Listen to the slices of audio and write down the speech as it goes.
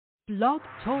Blog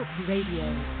Talk Radio.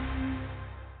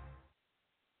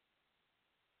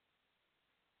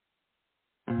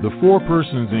 The Four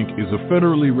Persons, Inc. is a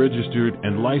federally registered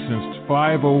and licensed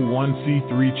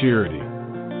 501c3 charity.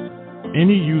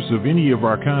 Any use of any of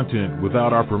our content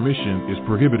without our permission is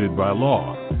prohibited by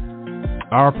law.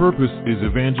 Our purpose is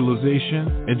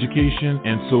evangelization, education,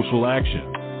 and social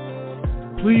action.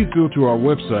 Please go to our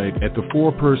website at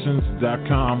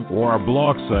thefourpersons.com or our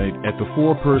blog site at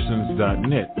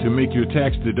thefourpersons.net to make your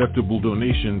tax-deductible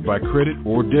donation by credit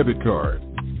or debit card.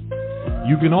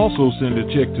 You can also send a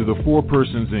check to the Four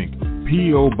Persons, Inc.,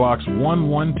 P.O. Box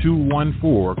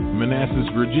 11214, Manassas,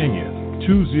 Virginia,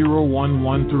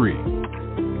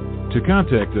 20113. To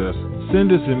contact us,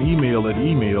 send us an email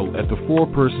at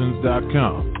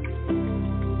thefourpersons.com.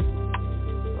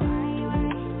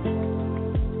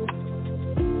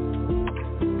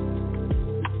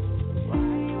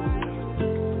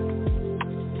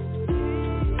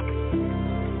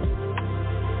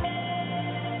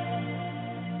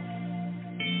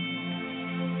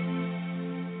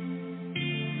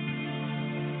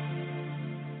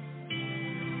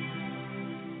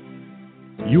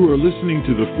 You are listening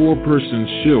to the Four Persons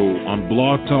Show on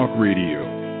Blog Talk Radio.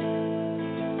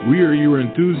 We are your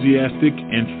enthusiastic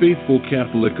and faithful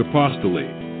Catholic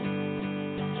apostolate.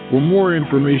 For more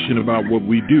information about what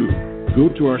we do, go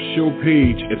to our show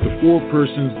page at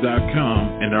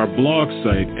thefourpersons.com and our blog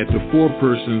site at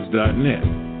thefourpersons.net.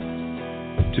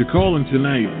 To call in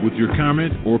tonight with your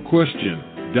comment or question,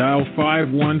 dial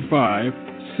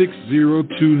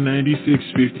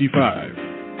 515-602-9655.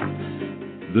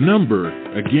 The number,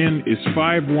 again, is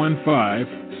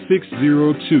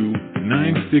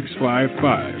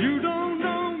 515-602-9655. You don't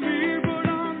know me, but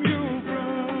I'm your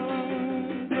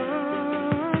brother.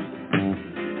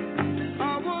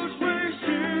 I was raised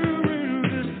here in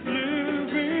this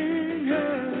living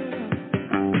hell.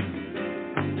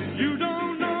 You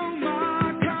don't know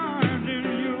my kind in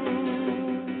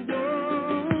your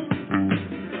world.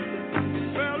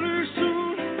 Very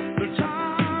soon, the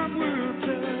time will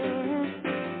tell.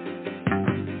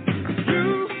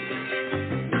 You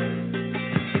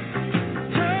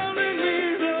telling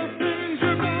me the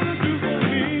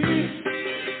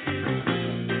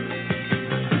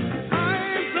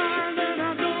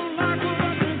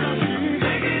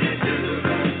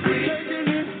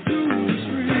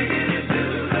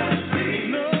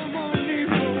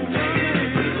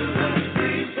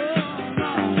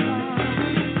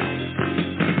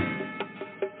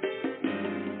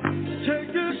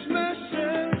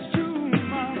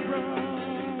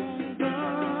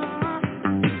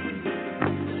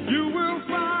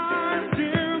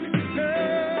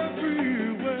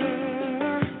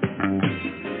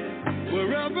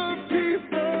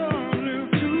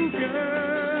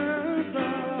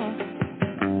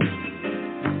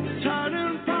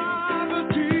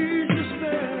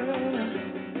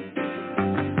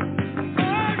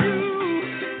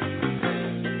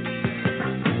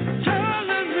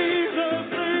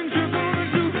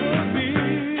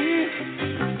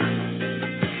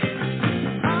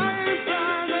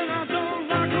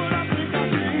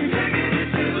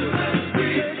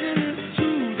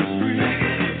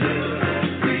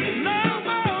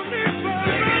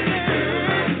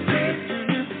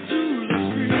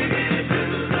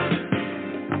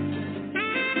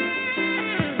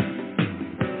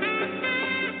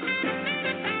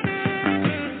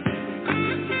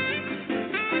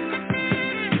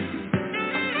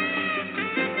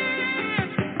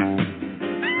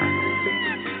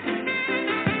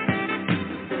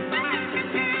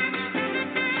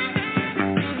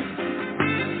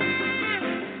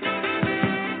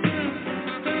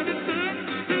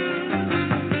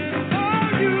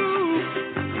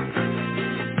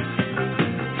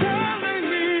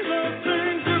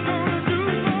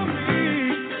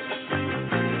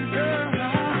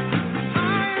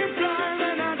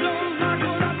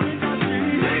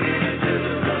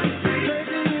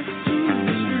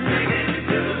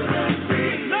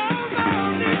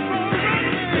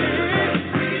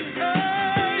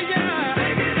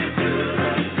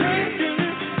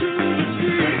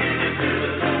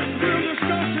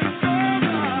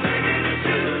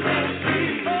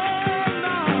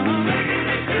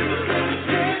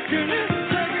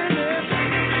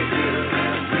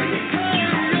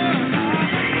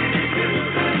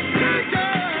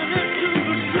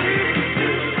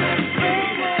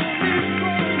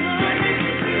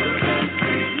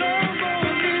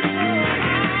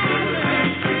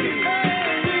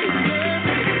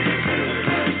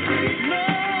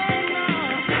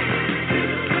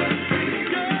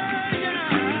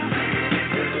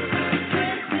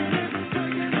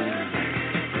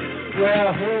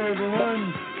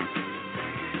everyone,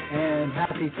 and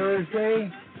happy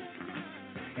Thursday.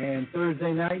 And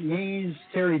Thursday night means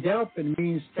Terry Delp and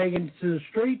means taking it to the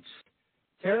streets.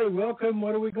 Terry, welcome.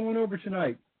 What are we going over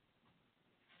tonight?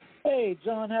 Hey,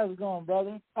 John, how's it going,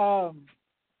 brother?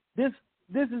 This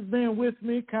has been with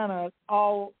me kind of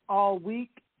all week,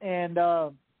 and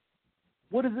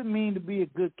what does it mean to be a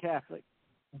good Catholic?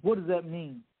 What does that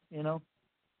mean, you know?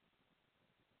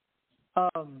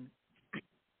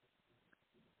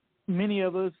 Many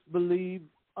of us believe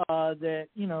that,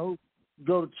 you know,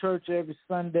 go to church every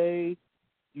Sunday,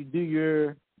 you do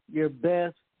your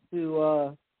best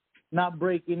to not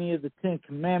break any of the Ten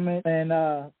Commandments,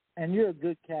 and you're a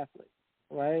good Catholic,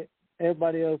 right?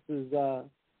 Everybody else is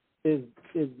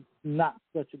not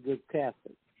such a good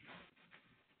Catholic.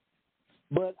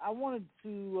 But I wanted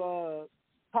to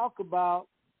talk about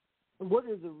what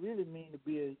does it really mean to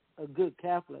be a good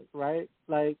Catholic, right?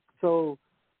 Like, so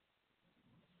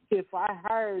if I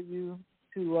hire you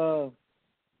to,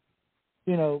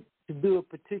 you know, to do a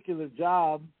particular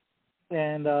job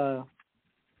and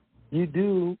you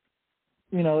do,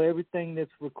 you know, everything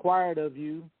that's required of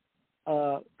you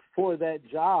for that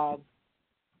job,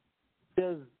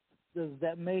 does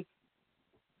that make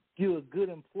you a good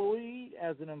employee?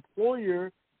 As an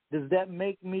employer, does that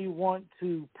make me want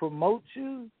to promote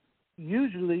you?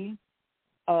 Usually,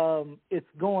 it's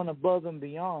going above and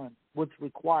beyond what's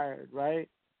required, right?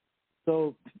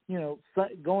 So, you know,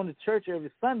 going to church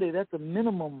every Sunday, that's a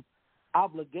minimum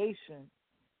obligation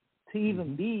to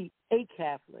even be a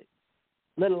Catholic,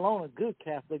 let alone a good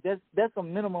Catholic. That's a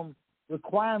minimum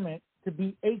requirement to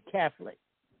be a Catholic.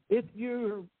 If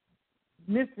you're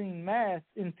missing Mass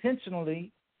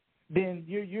intentionally, then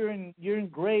you're in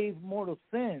grave mortal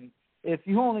sin. If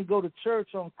you only go to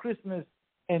church on Christmas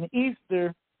and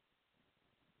Easter,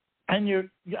 and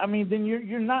then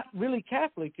you're not really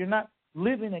Catholic. You're not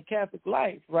living a Catholic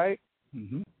life, right?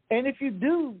 Mm-hmm. And if you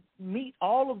do meet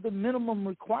all of the minimum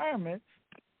requirements,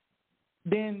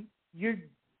 then you're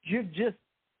just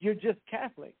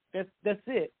Catholic. That's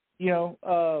it. You know.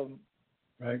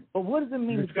 Right. But what does it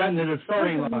mean? It's gotten to the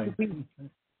starting line.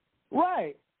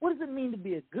 Right. What does it mean to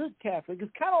be a good Catholic?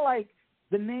 It's kind of like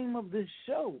the name of this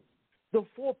show, The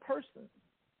Four Persons.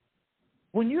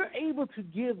 When you're able to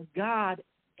give God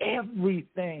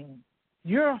everything,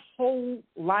 your whole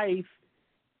life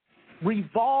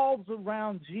revolves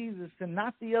around Jesus and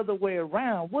not the other way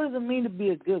around. What does it mean to be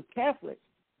a good Catholic?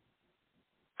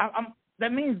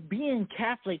 That means being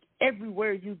Catholic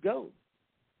everywhere you go.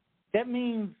 That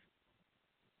means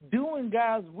doing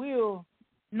God's will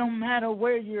no matter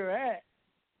where you're at.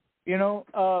 You know,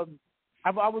 I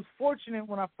was fortunate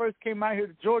when I first came out here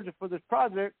to Georgia for this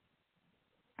project.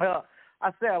 I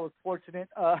say I was fortunate.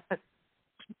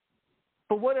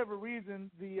 For whatever reason,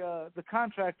 the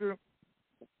contractor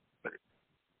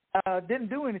didn't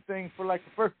do anything for like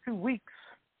the first 2 weeks,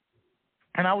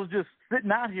 and I was just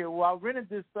sitting out here. Well, I rented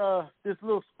this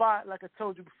little spot, like I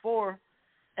told you before,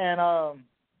 and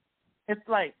it's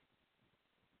like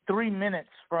 3 minutes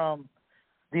from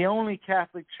the only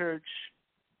Catholic church.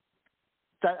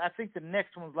 I think the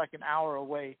next one was like an hour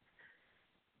away.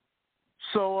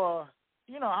 So,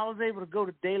 you know, I was able to go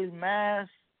to daily Mass,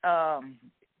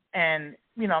 and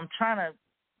you know, I'm trying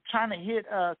to hit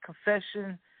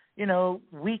confession, you know,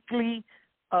 weekly,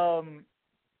 because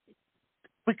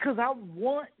I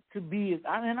want to be.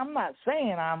 I mean, I'm not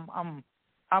saying I'm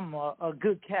a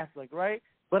good Catholic, right?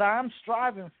 But I'm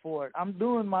striving for it. I'm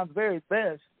doing my very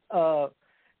best.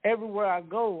 Everywhere I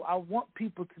go, I want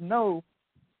people to know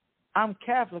I'm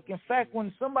Catholic. In fact,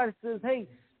 when somebody says, "Hey,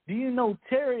 do you know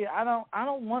Terry?" I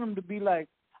don't want them to be like,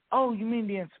 "Oh, you mean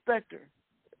the inspector,"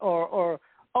 or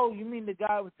 "Oh, you mean the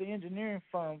guy with the engineering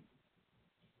firm."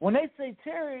 When they say,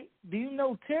 "Terry, do you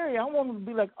know Terry?" I want them to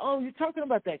be like, "Oh, you're talking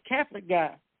about that Catholic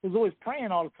guy who's always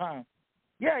praying all the time."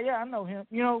 Yeah, I know him.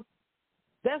 You know,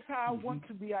 that's how I want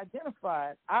to be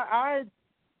identified. I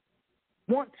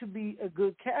want to be a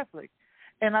good Catholic.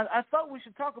 And I thought we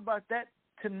should talk about that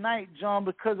tonight, John,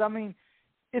 because, I mean,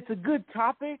 it's a good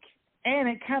topic, and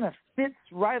it kind of fits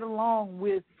right along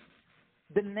with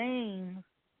the name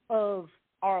of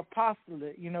our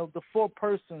apostolate, you know, the four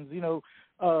persons, you know,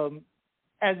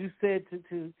 as you said,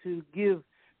 to give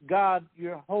God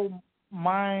your whole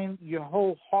mind, your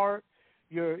whole heart,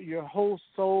 your whole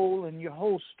soul, and your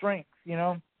whole strength, you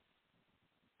know.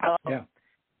 Yeah.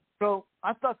 So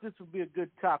I thought this would be a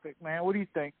good topic, man. What do you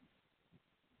think?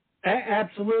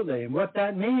 Absolutely. And what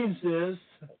that means is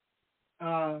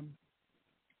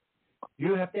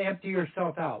you have to empty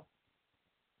yourself out.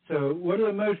 So what are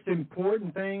the most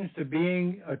important things to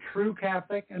being a true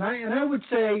Catholic? And I would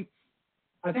say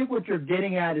I think what you're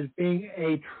getting at is being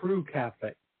a true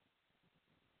Catholic.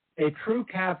 A true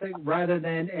Catholic rather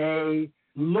than a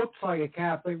looks like a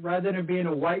Catholic, rather than being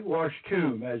a whitewashed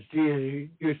tomb, as Jesus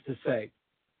used to say.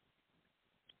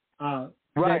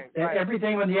 That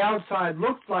everything on the outside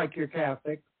looks like you're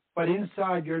Catholic, but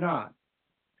inside you're not.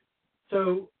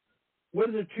 So what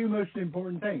are the two most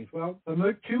important things? Well,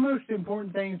 the two most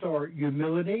important things are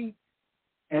humility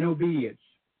and obedience.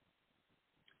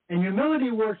 And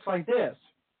humility works like this.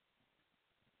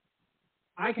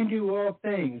 I can do all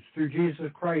things through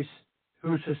Jesus Christ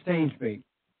who sustains me.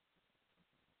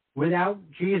 Without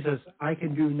Jesus, I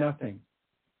can do nothing.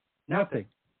 Nothing.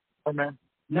 Amen.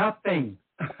 Nothing.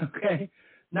 Okay?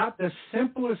 Not the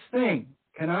simplest thing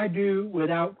can I do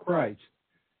without Christ.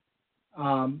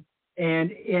 And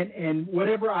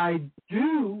whatever I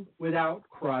do without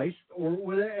Christ, or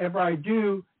whatever I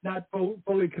do not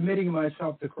fully committing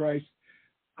myself to Christ,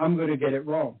 I'm going to get it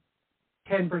wrong.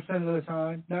 10% of the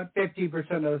time, not 50%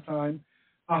 of the time,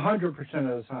 100%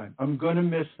 of the time. I'm going to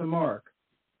miss the mark.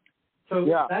 So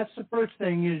that's the first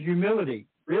thing, is humility,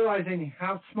 realizing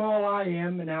how small I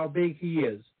am and how big He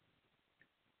is.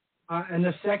 And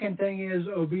the second thing is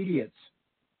obedience.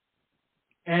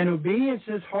 And obedience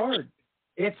is hard.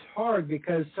 It's hard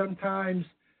because sometimes,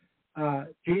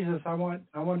 Jesus, I want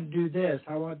to do this.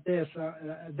 I want this.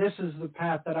 This is the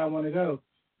path that I want to go.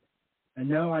 And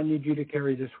no, I need you to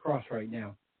carry this cross right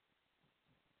now.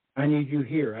 I need you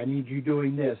here. I need you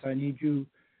doing this. I need you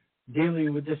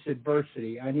dealing with this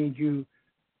adversity. I need you.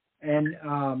 And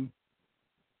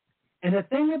the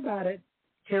thing about it,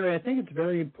 Terry, I think it's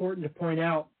very important to point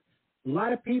out, a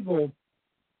lot of people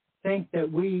think that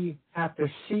we have to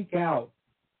seek out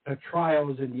the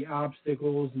trials and the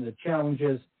obstacles and the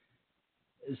challenges.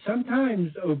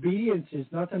 Sometimes obedience is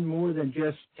nothing more than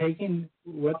just taking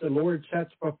what the Lord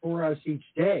sets before us each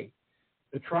day.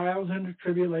 The trials and the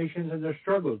tribulations and the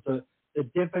struggles, the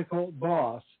difficult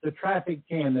boss, the traffic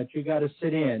jam that you got to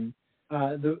sit in,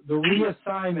 the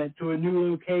reassignment to a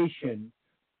new location,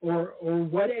 or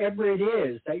whatever it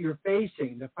is that you're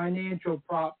facing, the financial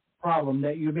problem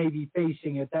that you may be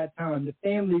facing at that time, the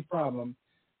family problem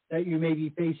that you may be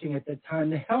facing at that time,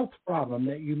 the health problem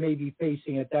that you may be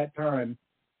facing at that time.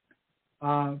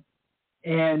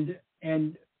 And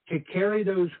to carry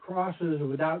those crosses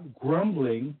without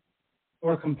grumbling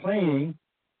or complaining,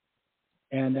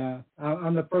 and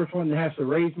I'm the first one that has to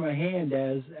raise my hand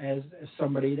as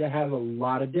somebody that has a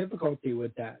lot of difficulty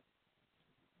with that.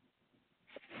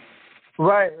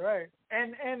 Right.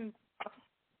 And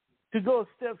to go a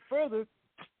step further,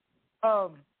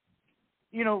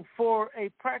 for a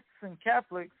practicing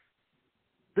Catholic,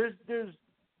 there's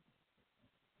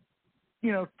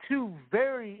two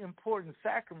very important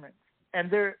sacraments,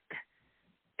 and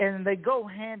they go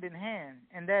hand in hand,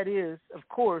 and that is, of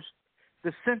course,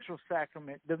 the central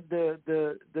sacrament,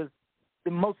 the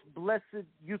most blessed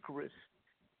Eucharist,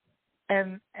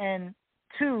 and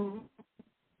two,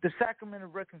 the sacrament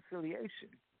of reconciliation.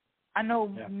 I know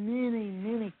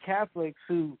many Catholics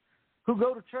who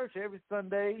go to church every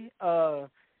Sunday,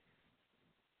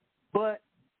 but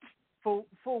for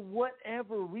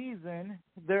whatever reason,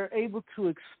 they're able to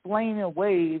explain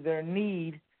away their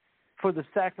need for the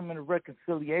sacrament of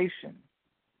reconciliation.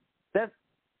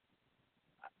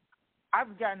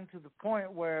 I've gotten to the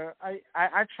point where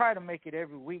I try to make it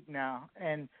every week now,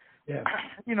 and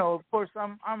of course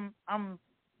I'm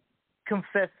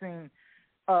confessing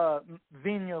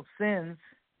venial sins,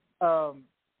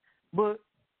 but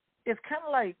it's kind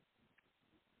of like,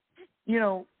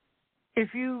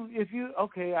 if you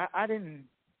okay, I didn't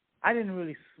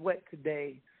really sweat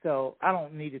today, so I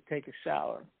don't need to take a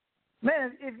shower.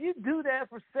 Man, if you do that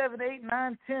for 7, 8,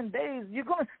 9, 10 days, you're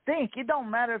gonna stink. It don't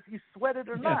matter if you sweat it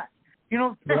or not. You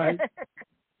know what I'm saying?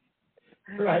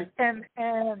 Right. And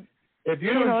if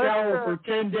you don't shower for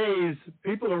 10 days,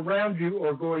 people around you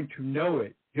are going to know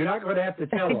it. You're not going to have to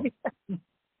tell them.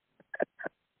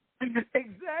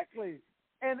 Exactly.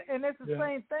 And it's the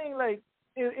same thing. Like,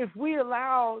 if we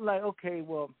allow, like, okay,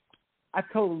 well, I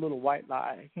told a little white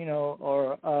lie,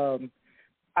 or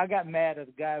I got mad at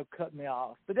the guy who cut me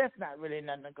off, but that's not really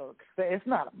nothing to go to confess. It's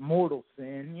not a mortal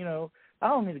sin, I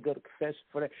don't need to go to confession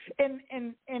for that.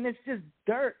 And it's just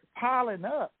dirt piling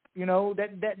up,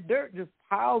 that dirt just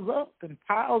piles up and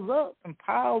piles up and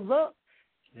piles up.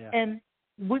 Yeah. And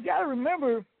we got to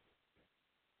remember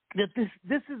that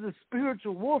this is a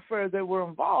spiritual warfare that we're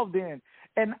involved in.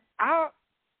 And our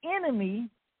enemy,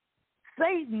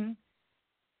 Satan,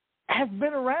 has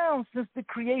been around since the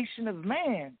creation of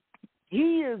man.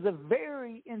 He is a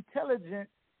very intelligent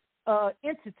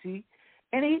entity,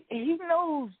 and he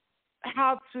knows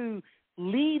how to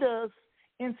lead us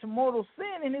into mortal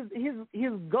sin, and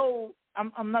his goal.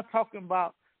 I'm not talking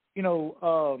about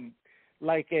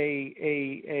like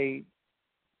a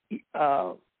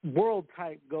world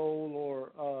type goal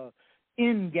or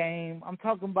end game. I'm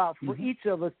talking about for each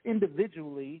of us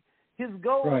individually. His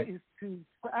goal is to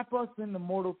trap us into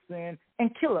mortal sin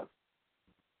and kill us.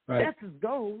 Right. That's his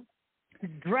goal, to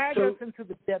drag us into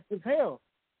the depths of hell.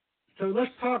 So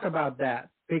let's talk about that,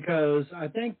 because I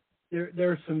think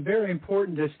there are some very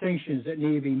important distinctions that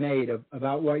need to be made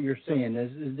about what you're saying.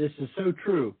 This is so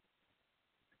true.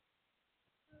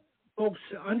 Folks,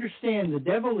 understand the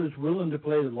devil is willing to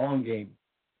play the long game.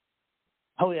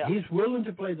 Oh, yeah. He's willing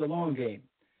to play the long game.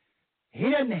 He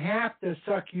doesn't have to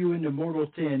suck you into mortal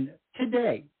sin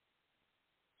today.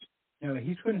 No,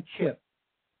 he's going to chip,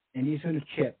 and he's going to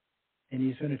chip, and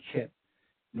he's going to chip.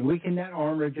 And weaken that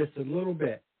armor just a little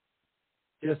bit.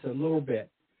 Just a little bit.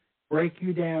 Break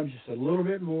you down just a little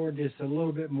bit more, just a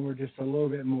little bit more, just a little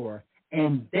bit more.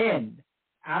 And then,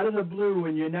 out of the blue,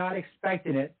 when you're not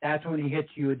expecting it, that's when he hits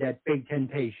you with that big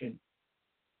temptation.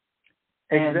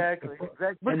 Exactly.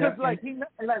 Because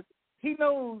he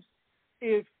knows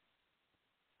if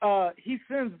he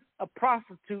sends a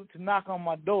prostitute to knock on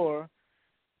my door,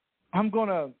 I'm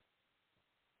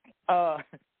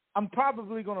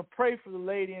probably gonna pray for the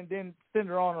lady and then send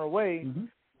her on her way. Mm-hmm.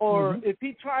 Or if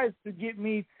he tries to get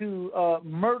me to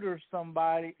murder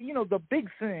somebody, the big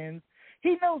sins,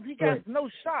 he knows he got no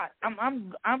shot.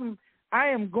 I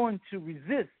am going to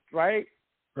resist, right?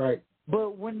 Right.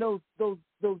 But when those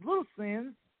little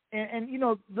sins, and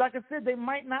like I said, they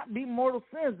might not be mortal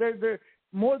sins. They're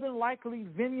more than likely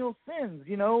venial sins.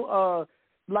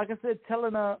 Like I said,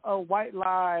 telling a white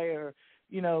lie, or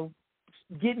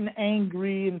getting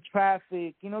angry in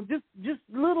traffic. Just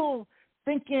little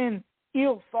thinking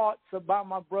ill thoughts about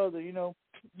my brother,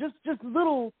 just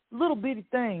little bitty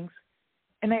things,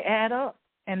 and they add up,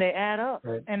 and they add up,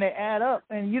 and they add up,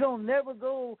 and you don't never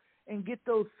go and get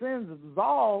those sins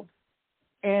absolved,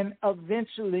 and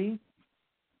eventually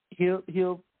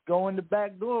he'll go in the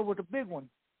back door with a big one.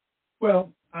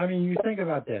 Well, I mean, you think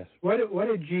about this. What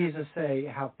did Jesus say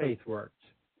how faith works?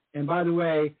 And by the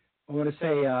way, I want to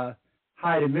say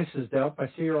hi to Mrs. Delp. I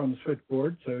see her on the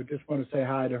switchboard, so just want to say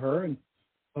hi to her and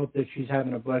hope that she's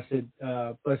having a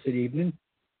blessed evening.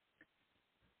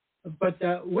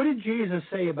 But what did Jesus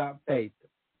say about faith,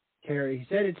 Terry? He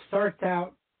said it starts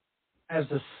out as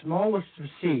the smallest of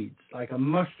seeds, like a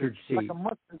mustard seed. Like a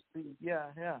mustard seed,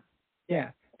 yeah.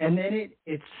 Yeah, and then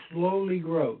it slowly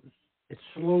grows. It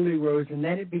slowly grows, and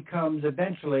then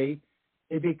eventually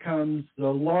it becomes the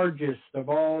largest of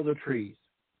all the trees.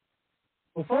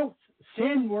 Well, folks,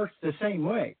 sin works the same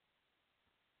way.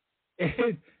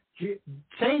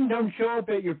 Satan don't show up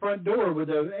at your front door with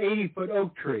an 80-foot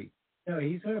oak tree. No,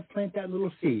 he's going to plant that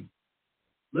little seed,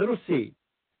 and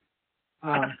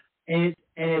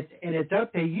it's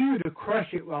up to you to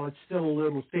crush it while it's still a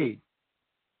little seed.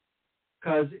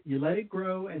 Because you let it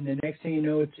grow, and the next thing you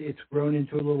know, it's grown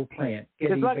into a little plant,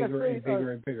 getting bigger and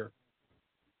bigger and bigger.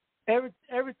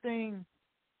 Everything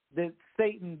that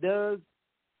Satan does,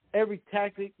 every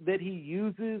tactic that he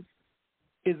uses,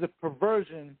 is a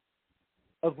perversion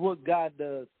of what God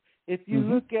does. If you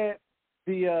look at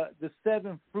the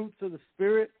 7 fruits of the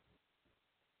Spirit,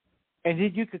 and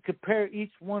then you could compare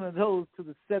each one of those to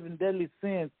the 7 deadly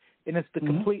sins, and it's the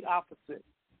complete opposite.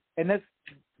 And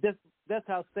that's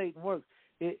how Satan works.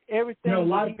 Everything a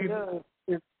lot he of people does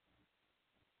is.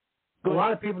 A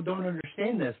lot of people don't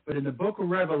understand this, but in the book of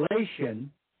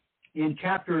Revelation, in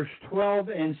chapters 12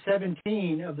 and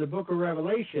 17 of the book of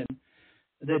Revelation,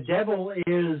 the devil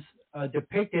is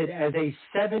depicted as a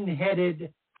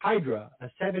 7-headed hydra, a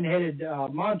 7-headed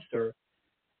monster.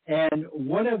 And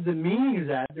one of the meanings of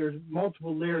that, there's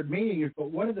multiple layered meanings, but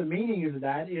one of the meanings of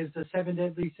that is the 7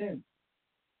 deadly sins.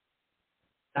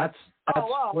 That's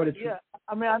what it's. Yeah,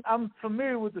 I mean, I'm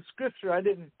familiar with the scripture. I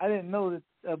didn't know that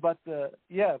about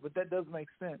but that does make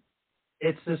sense.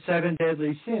 It's the 7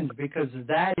 deadly sins, because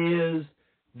that is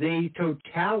the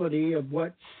totality of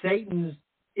what Satan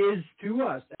is to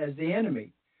us as the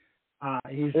enemy.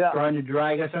 He's trying to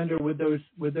drag us under with those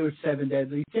 7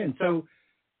 deadly sins. So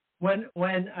when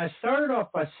I started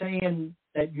off by saying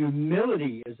that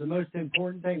humility is the most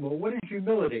important thing, well, what is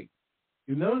humility?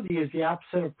 Humility is the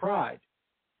opposite of pride.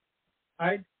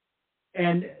 Right?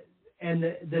 And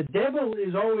the devil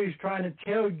is always trying to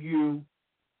tell you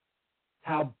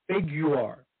how big you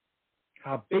are,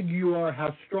 how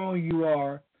strong you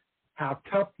are, how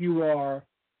tough you are,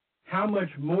 how much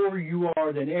more you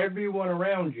are than everyone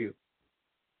around you.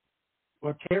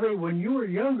 Well, Terry, when you were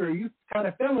younger, you kind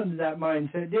of fell into that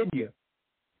mindset, didn't you?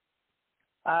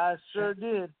 I sure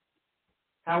did.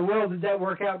 How well did that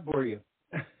work out for you?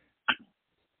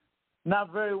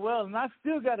 Not very well. And I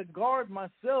still got to guard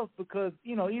myself because,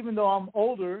 even though I'm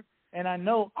older and I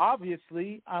know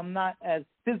obviously I'm not as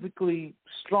physically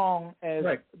strong as,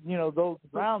 right. Those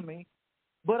around me,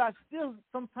 but I still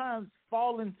sometimes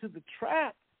fall into the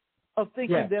trap of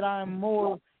thinking that I'm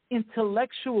more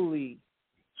intellectually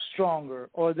stronger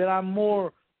or that I'm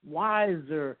more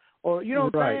wiser or,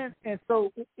 what I'm saying? And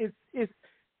so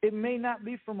it may not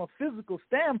be from a physical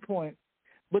standpoint,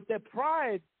 but that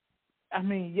pride, I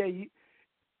mean,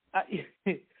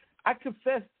 I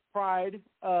confessed pride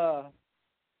a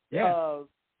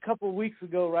couple of weeks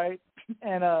ago, right?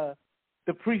 And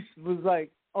the priest was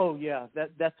like, "Oh yeah,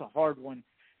 that's a hard one,"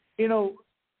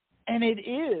 and it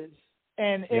is,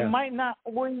 and it might not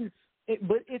always,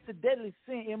 but it's a deadly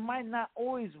sin. It might not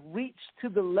always reach to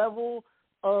the level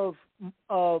of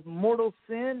mortal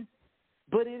sin,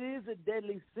 but it is a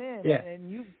deadly sin, and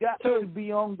you've got to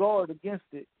be on guard against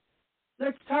it.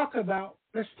 Let's talk about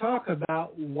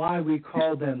why we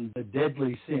call them the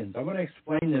deadly sins. I want to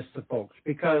explain this to folks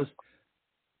because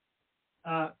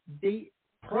the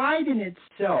pride in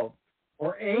itself,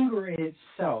 or anger in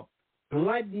itself,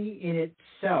 gluttony in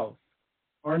itself,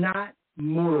 are not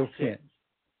mortal sins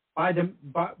by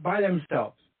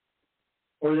themselves,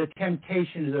 or the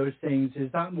temptation of those things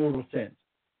is not mortal sins.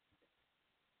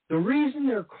 The reason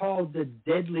they're called the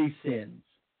deadly sins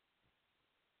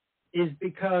is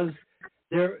because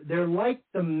they're like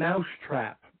the mouse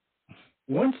trap.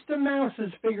 Once the mouse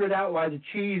has figured out why the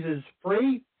cheese is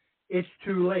free, it's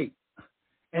too late.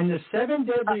 And the seven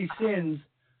deadly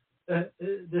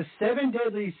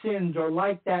sins are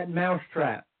like that mouse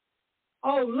trap.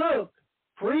 Oh, look,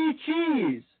 free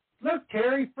cheese. Look,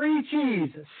 Terry, free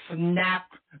cheese. Snap.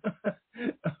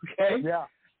 Okay? Yeah.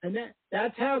 And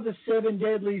that's how the seven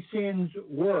deadly sins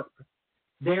work.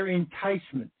 They're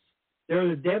enticements. They're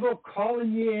the devil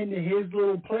calling you into his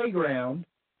little playground,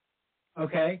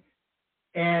 okay?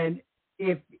 And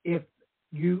if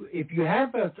you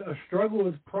have a struggle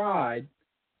with pride,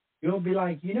 you'll be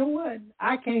like, you know what?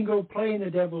 I can go play in the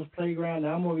devil's playground.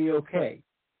 And I'm gonna be okay.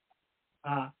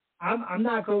 I'm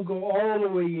not gonna go all the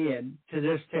way in to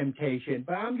this temptation,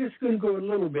 but I'm just gonna go a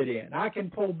little bit in. I can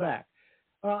pull back.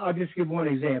 I'll just give one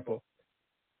example.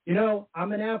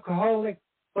 I'm an alcoholic.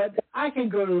 But I can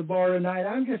go to the bar tonight.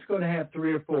 I'm just going to have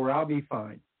 3 or 4. I'll be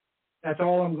fine. That's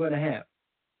all I'm going to have.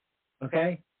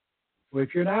 Okay? Well,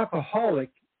 if you're an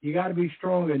alcoholic, you got to be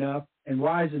strong enough and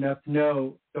wise enough to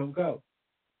know, don't go.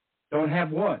 Don't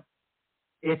have one.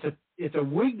 It's a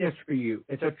weakness for you.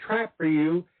 It's a trap for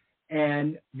you,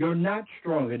 and you're not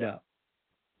strong enough.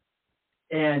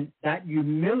 And that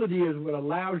humility is what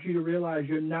allows you to realize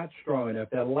you're not strong enough.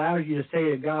 That allows you to say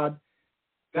to God,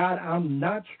 I'm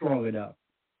not strong enough.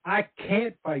 I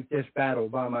can't fight this battle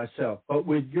by myself, but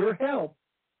with your help,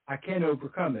 I can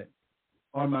overcome it.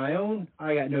 On my own,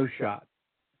 I got no shot.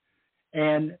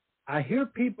 And I hear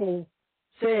people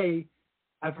say,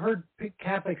 I've heard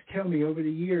Catholics tell me over the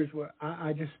years, where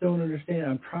I just don't understand.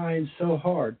 I'm trying so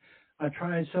hard. I'm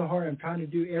trying to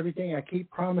do everything. I keep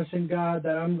promising God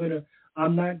that I'm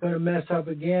not gonna mess up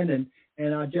again,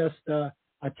 and I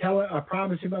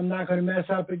promise him I'm not going to mess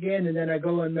up again, and then I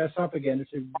go and mess up again.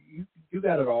 I said, you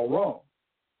got it all wrong.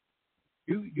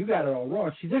 You got it all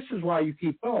wrong. See, this is why you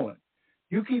keep falling.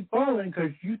 You keep falling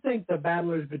because you think the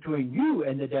battle is between you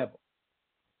and the devil.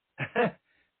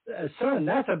 Son,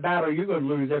 that's a battle you're going to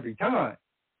lose every time.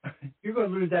 You're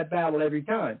going to lose that battle every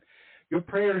time. Your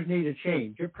prayers need to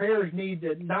change. Your prayers need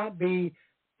to not be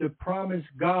to promise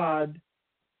God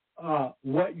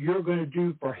what you're going to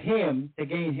do for him to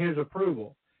gain his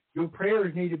approval. Your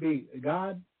prayers need to be,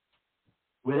 God,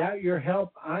 without your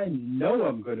help, I know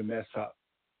I'm going to mess up.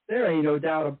 There ain't no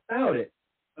doubt about it,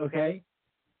 okay?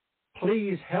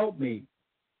 Please help me.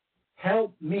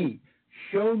 Help me.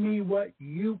 Show me what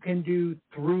you can do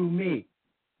through me.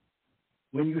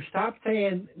 When you stop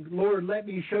saying, Lord, let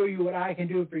me show you what I can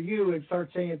do for you, and start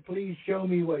saying, please show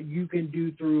me what you can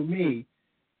do through me,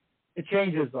 it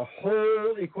changes the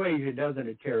whole equation, doesn't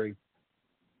it, Terry?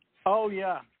 Oh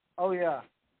yeah.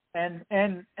 And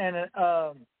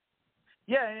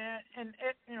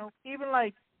even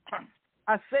like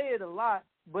I say it a lot,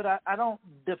 but I don't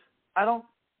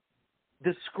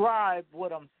describe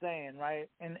what I'm saying, right?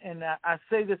 And I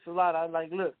say this a lot. I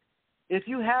like, look, if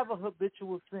you have a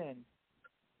habitual sin,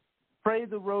 pray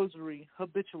the rosary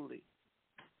habitually,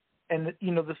 and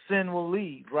the sin will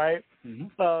leave, right?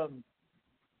 Mm-hmm.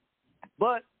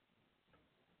 But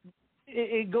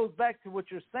it goes back to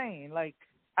what you're saying. Like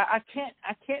I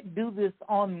can't do this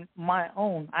on my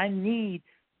own. I need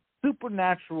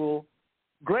supernatural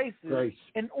graces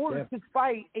in order to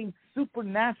fight a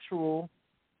supernatural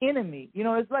enemy. You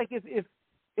know, it's like if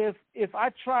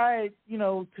I tried, you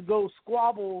know, to go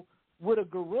squabble with a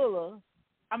gorilla,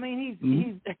 I mean,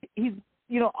 he's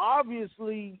you know,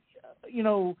 obviously, you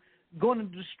know, going to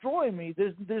destroy me.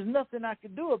 There's nothing I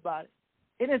can do about it.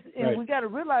 And we got to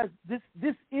realize this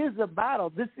is a battle.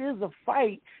 This is a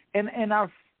fight, and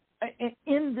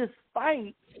in this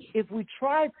fight, if we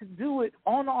try to do it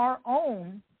on our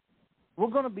own, we're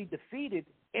going to be defeated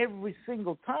every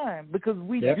single time because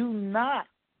we do not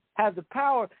have the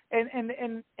power. And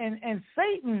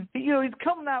Satan, you know, he's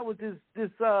coming out with this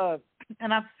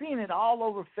and I've seen it all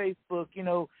over Facebook. You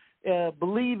know,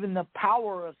 believe in the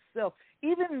power of self.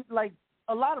 Even like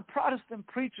a lot of Protestant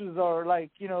preachers are like,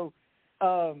 you know.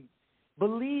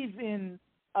 Believe in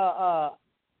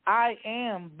I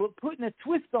am, but putting a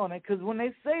twist on it, because when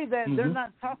they say that, they're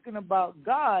not talking about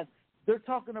God. They're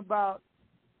talking about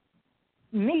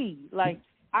me. Like,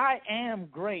 I am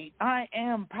great. I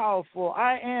am powerful.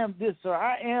 I am this or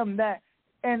I am that.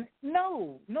 And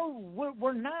no,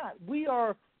 we're not. We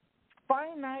are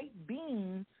finite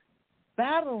beings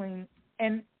battling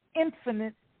an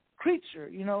infinite creature,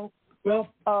 you know. Well,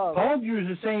 Paul used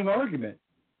the same argument.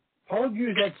 Paul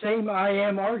used that same I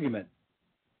am argument.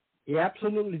 He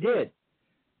absolutely did.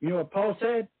 You know what Paul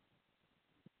said?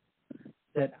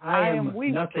 That I am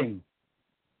weak. Nothing.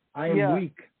 I am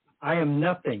weak. I am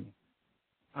nothing.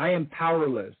 I am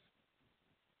powerless.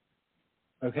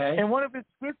 Okay? And one of his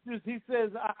scriptures, he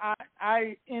says,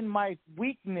 I in my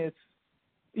weakness,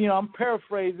 you know, I'm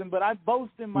paraphrasing, but I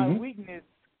boast in my weakness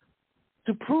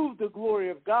to prove the glory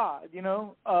of God, you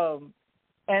know.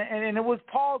 And it was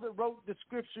Paul that wrote the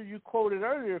scripture you quoted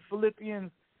earlier,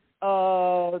 Philippians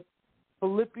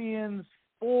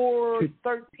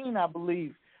 4:13, I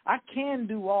believe. I can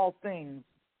do all things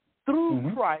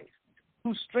through Christ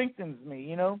who strengthens me,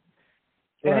 you know.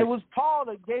 And it was Paul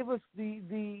that gave us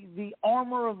the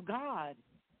armor of God,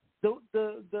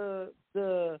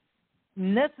 the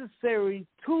necessary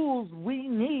tools we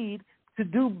need to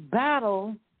do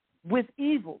battle with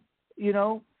evil, you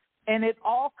know. And it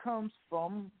all comes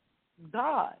from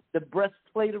God, the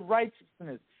breastplate of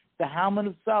righteousness, the helmet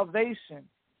of salvation,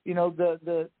 you know,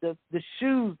 the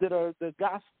shoes that are the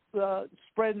gospel,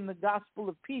 spreading the gospel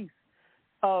of peace.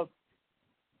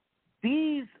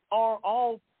 These are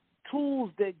all tools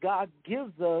that God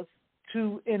gives us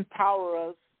to empower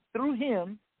us through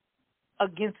Him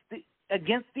against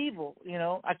evil. You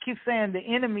know, I keep saying the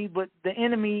enemy, but the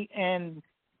enemy and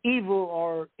evil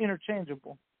are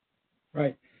interchangeable.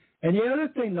 Right. And the other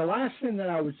thing, the last thing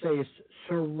that I would say is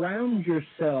surround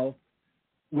yourself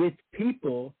with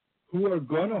people who are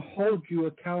going to hold you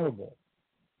accountable.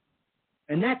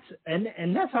 And that's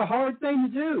a hard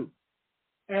thing to do.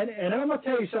 And I'm going to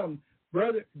tell you something,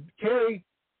 Brother Terry,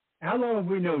 how long have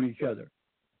we known each other?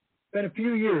 It's been a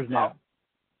few years now.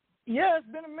 Yeah, it's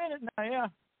been a minute now, yeah.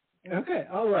 Okay,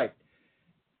 all right.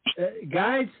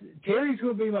 Guys, Terry's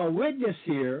going to be my witness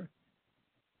here.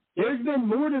 There's been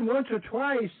more than once or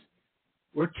twice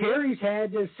where Terry's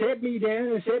had to set me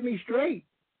down and set me straight.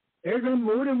 There's been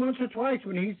more than once or twice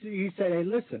when he said, hey,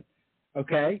 listen,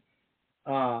 okay,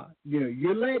 you know,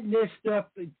 you're letting this stuff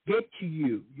get to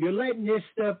you. You're letting this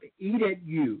stuff eat at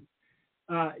you.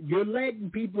 You're letting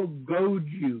people goad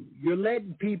you. You're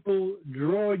letting people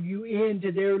draw you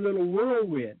into their little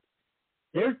whirlwind.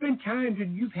 There's been times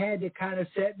when you've had to kind of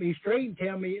set me straight and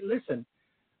tell me, listen,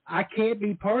 I can't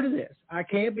be part of this. I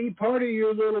can't be part of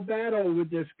your little battle with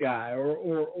this guy,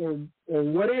 or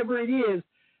whatever it is.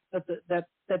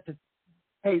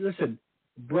 Hey, listen,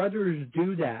 brothers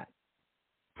do that.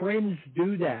 Friends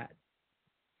do that.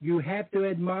 You have to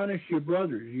admonish your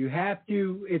brothers. You have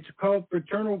to. It's called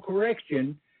fraternal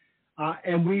correction,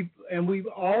 and we've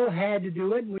all had to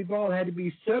do it, and we've all had to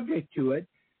be subject to it.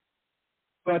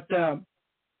 But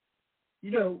you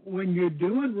know, when you're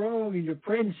doing wrong and your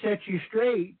friend sets you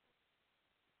straight,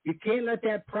 you can't let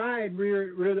that pride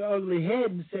rear the ugly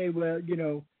head and say, well, you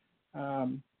know, I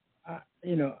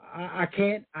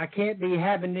can't be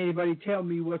having anybody tell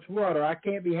me what's what, or I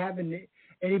can't be having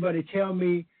anybody tell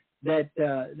me that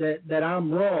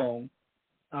I'm wrong.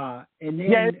 And then,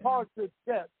 yeah, it's hard to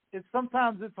accept.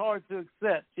 Sometimes it's hard to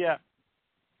accept. Yeah.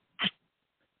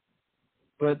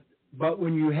 But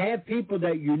when you have people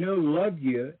that you know love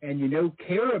you and you know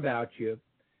care about you,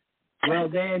 well,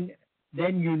 then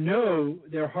you know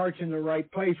their heart's in the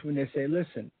right place when they say,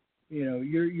 listen, you know,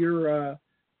 you're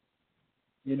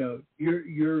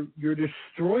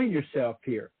destroying yourself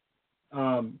here.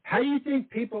 How do you think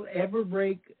people ever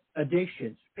break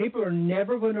addictions? People are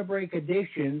never going to break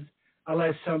addictions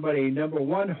unless somebody, number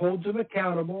one, holds them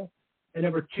accountable, And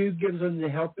number two, gives them the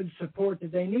help and support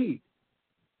that they need.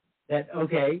 That,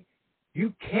 okay,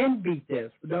 you can beat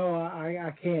this. No,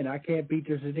 I can't. I can't beat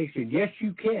this addiction. Yes,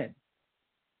 you can.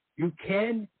 You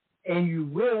can and you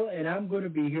will, and I'm going to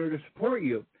be here to support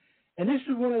you. And this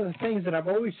is one of the things that I've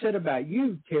always said about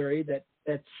you, Terry,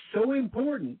 that's so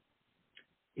important,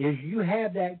 is you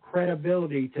have that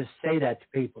credibility to say that to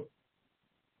people.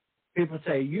 People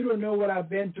say, you don't know what I've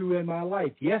been through in my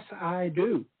life. Yes, I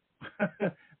do.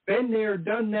 Been there,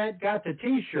 done that, got the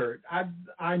T-shirt.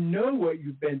 I know what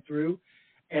you've been through,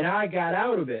 and I got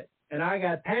out of it, and I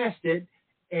got past it,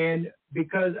 and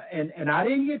I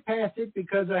didn't get past it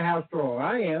because of how strong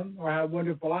I am or how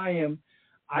wonderful I am.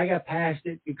 I got past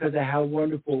it because of how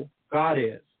wonderful God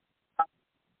is.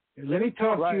 And let me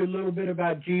talk to you a little bit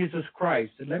about Jesus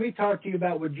Christ, and let me talk to you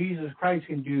about what Jesus Christ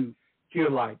can do to your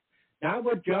life. Not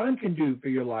what John can do for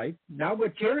your life, not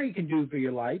what Terry can do for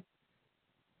your life,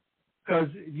 because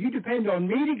if you depend on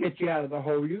me to get you out of the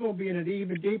hole, you're going to be in an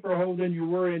even deeper hole than you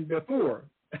were in before.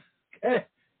 Okay?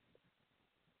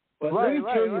 But let me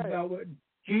tell you about what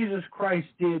Jesus Christ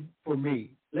did for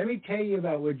me. Let me tell you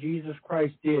about what Jesus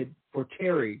Christ did for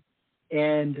Terry.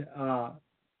 And, how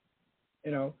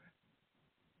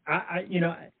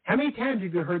many times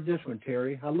have you heard this one,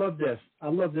 Terry? I love this. I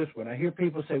love this one. I hear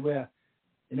people say, well,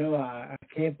 I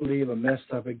can't believe I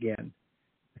messed up again.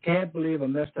 I can't believe I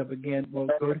messed up again. Well,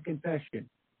 go to confession.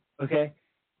 Okay?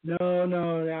 No,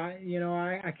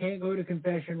 I can't go to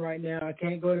confession right now. I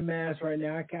can't go to Mass right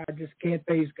now. I just can't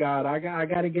face God. I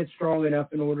got to get strong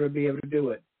enough in order to be able to do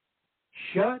it.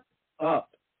 Shut up.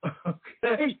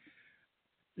 Okay?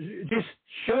 Just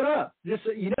shut up. Just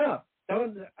enough.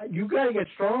 You got to get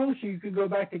strong so you can go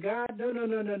back to God?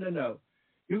 No.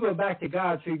 You go back to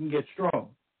God so you can get strong.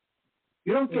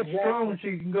 You don't get strong so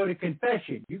you can go to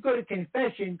confession. You go to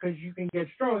confession because you can get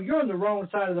strong. You're on the wrong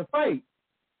side of the fight.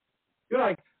 You're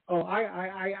like, oh,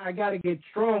 I got to get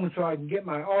strong so I can get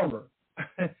my armor.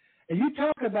 And you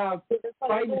talk about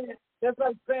fighting. That's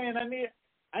like saying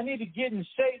I need to get in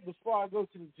shape before I go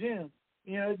to the gym.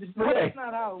 That's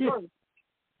not how it works.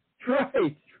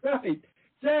 Right.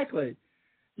 Exactly.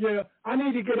 I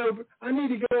need to get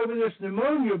over this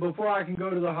pneumonia before I can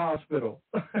go to the hospital.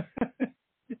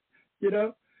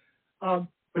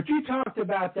 But you talked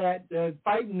about that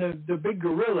fighting the big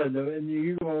gorilla, and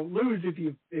you're going to lose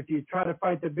if you try to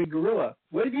fight the big gorilla.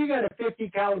 What if you got a 50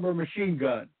 caliber machine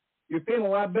gun? You're feeling a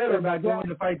lot better about going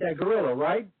to fight that gorilla,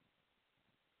 right?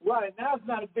 Right. Now it's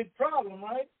not a big problem,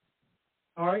 right?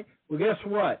 All right. Well, guess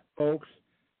what, folks?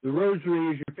 The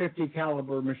rosary is your 50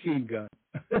 caliber machine gun.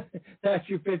 That's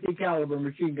your 50 caliber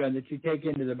machine gun that you take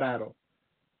into the battle.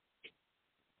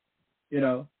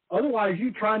 Otherwise,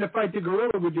 you're trying to fight the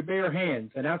gorilla with your bare hands,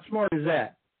 and how smart is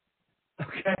that?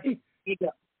 Okay? Yeah.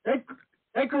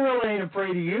 That gorilla ain't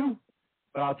afraid of you,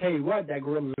 but I'll tell you what, that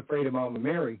gorilla's afraid of Mama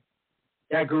Mary.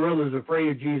 That gorilla's afraid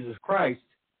of Jesus Christ.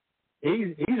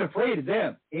 He's afraid of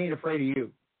them. He ain't afraid of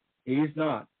you. He's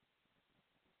not.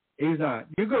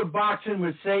 You go boxing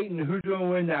with Satan, who's going to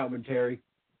win that one, Terry?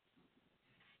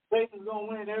 Satan's going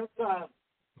to win every time.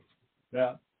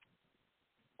 Yeah.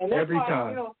 And that's every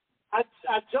time. I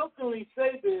jokingly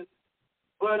say this,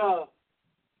 but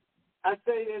I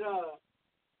say that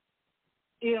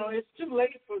it's too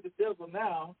late for the devil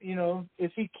now.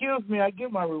 If he kills me, I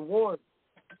get my reward.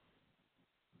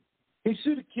 He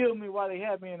should have killed me while they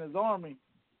had me in his army.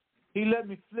 He let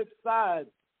me flip sides.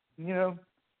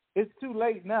 It's too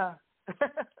late now.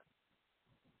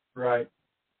 Right.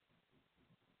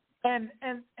 And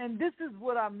this is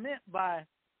what I meant by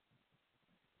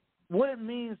what it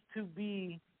means to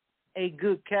be a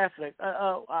good Catholic.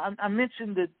 I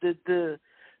mentioned that the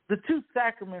two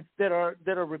sacraments that are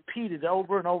repeated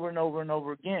over and over and over and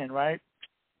over again, right?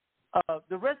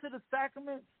 The rest of the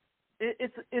sacraments,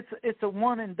 it's a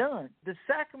one and done. The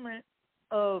sacrament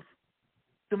of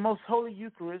the Most Holy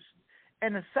Eucharist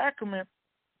and the sacrament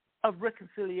of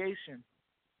reconciliation.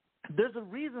 There's a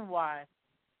reason why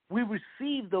we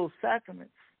receive those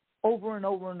sacraments over and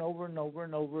over and over and over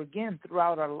and over again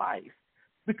throughout our life,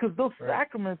 because those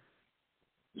sacraments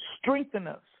strengthen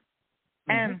us.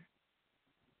 Mm-hmm. And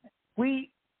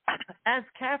we, as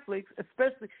Catholics,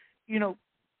 especially,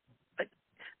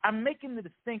 I'm making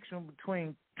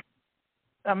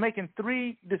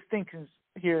three distinctions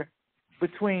here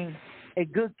between a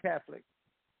good Catholic,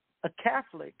 a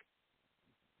Catholic,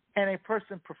 and a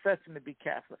person professing to be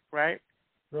Catholic, right?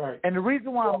 Right. And the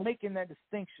reason why I'm making that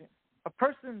distinction, a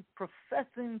person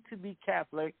professing to be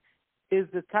Catholic is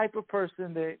the type of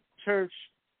person that church,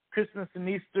 Christmas and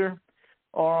Easter,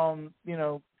 or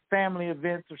family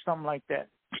events or something like that.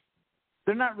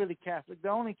 they're not really Catholic. They're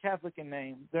only Catholic in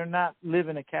name. They're not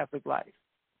living a Catholic life.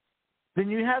 Then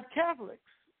you have Catholics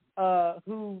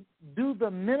who do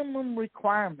the minimum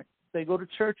requirements. They go to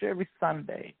church every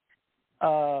Sunday.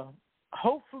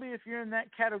 Hopefully, if you're in that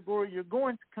category, you're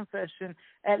going to confession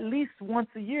at least once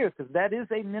a year, because that is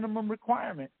a minimum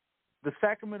requirement. The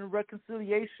sacrament of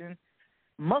reconciliation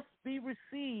must be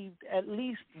received at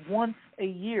least once a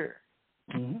year.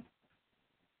 Mm-hmm.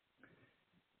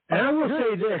 And I will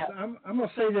say this. I'm going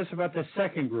to say this about the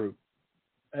second group.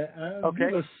 I'll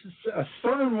give a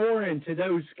stern warning to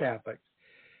those Catholics.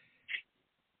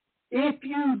 If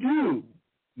you do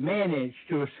manage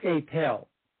to escape hell,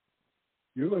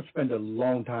 you're going to spend a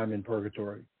long time in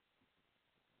purgatory.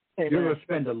 Amen. You're going to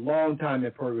spend a long time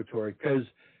in purgatory because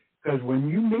when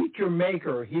you meet your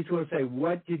Maker, He's going to say,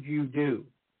 "What did you do?"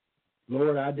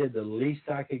 Lord, I did the least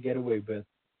I could get away with.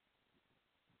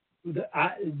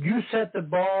 You set the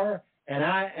bar, and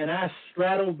I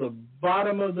straddled the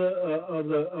bottom of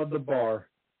the bar.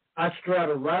 I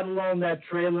straddled right along that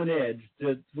trailing edge.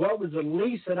 What was the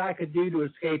least that I could do to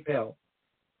escape hell?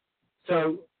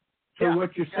 So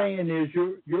what you're saying is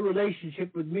your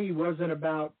relationship with me wasn't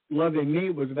about loving me.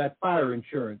 It was about fire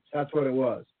insurance. That's what it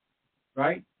was,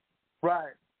 right?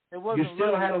 Right. It wasn't. You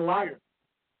still had a lot.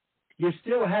 You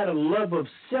still had a love of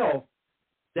self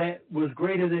that was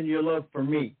greater than your love for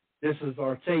me. This is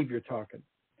our Savior talking.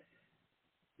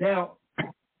 Now,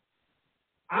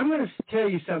 I'm going to tell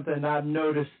you something I've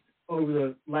noticed over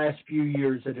the last few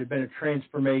years that had been a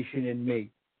transformation in me.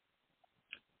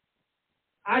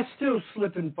 I still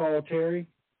slip and fall, Terry.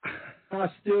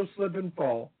 I still slip and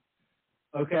fall,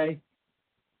 okay?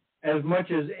 As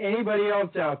much as anybody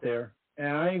else out there, and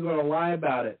I ain't going to lie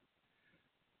about it.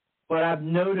 But I've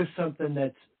noticed something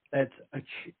that's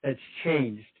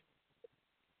changed.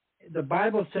 The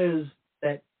Bible says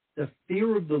that the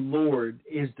fear of the Lord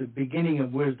is the beginning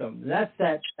of wisdom. That's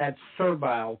that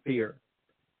servile fear,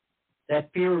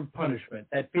 that fear of punishment,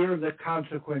 that fear of the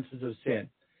consequences of sin.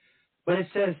 But it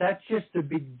says that's just the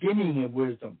beginning of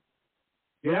wisdom.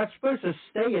 You're not supposed to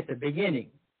stay at the beginning.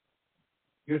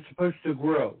 You're supposed to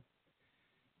grow.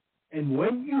 And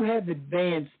when you have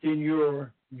advanced in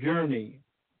your journey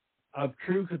of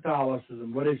true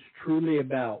Catholicism, what it's truly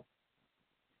about,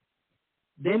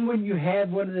 then when you have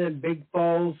one of them big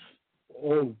falls,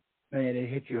 oh, man, it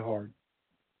hits you hard.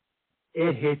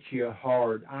 It hits you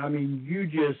hard. I mean, you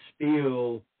just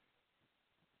feel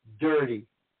dirty.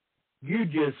 You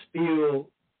just feel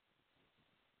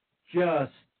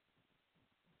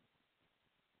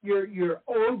you're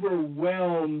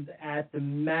overwhelmed at the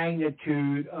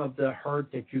magnitude of the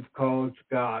hurt that you've caused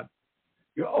God.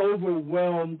 You're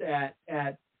overwhelmed at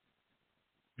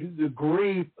the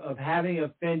grief of having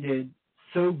offended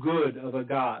so good of a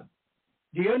God.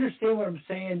 Do you understand what I'm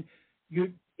saying?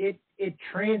 It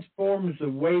transforms the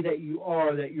way that you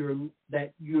are, that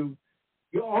you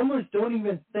almost don't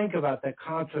even think about the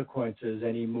consequences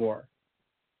anymore.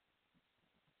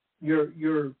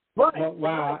 You're right.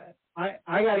 Wow,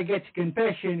 I got to get to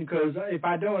confession because if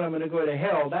I don't, I'm going to go to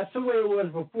hell. That's the way it was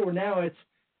before. Now it's,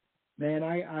 man,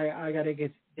 I got to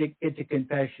get to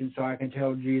confession so I can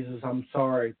tell Jesus I'm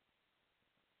sorry.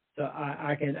 So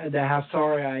I can how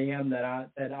sorry I am that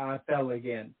I fell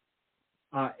again.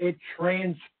 It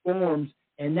transforms,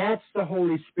 and that's the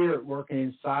Holy Spirit working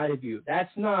inside of you.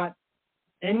 That's not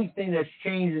anything that's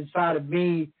changed inside of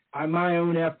me by my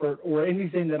own effort or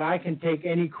anything that I can take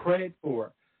any credit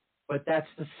for. But that's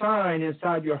the sign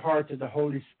inside your heart that the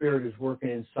Holy Spirit is working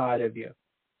inside of you.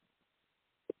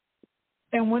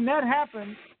 And when that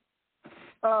happens,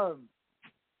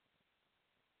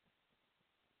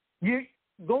 you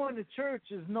going to church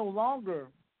is no longer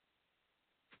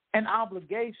an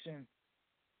obligation.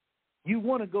 You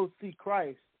want to go see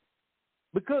Christ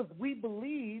because we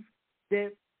believe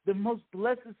that the most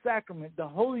blessed sacrament, the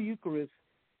Holy Eucharist,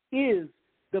 is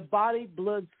the body,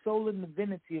 blood, soul, and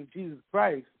divinity of Jesus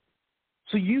Christ.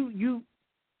 So you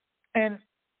and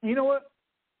you know what?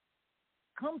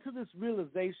 Come to this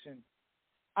realization.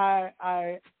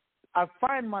 I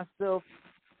find myself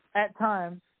at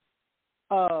times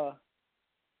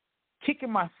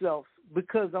kicking myself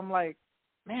because I'm like,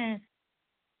 man,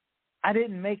 I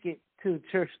didn't make it to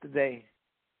church today.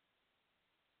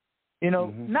 You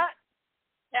know,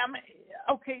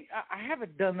 okay, I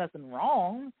haven't done nothing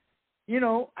wrong. You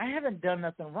know, I haven't done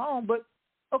nothing wrong, but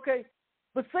okay,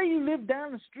 but say you live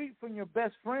down the street from your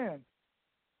best friend.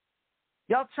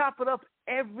 Y'all chop it up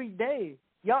every day.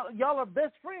 Y'all are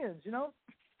best friends, you know.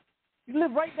 You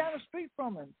live right down the street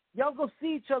from him. Y'all go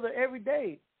see each other every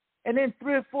day. And then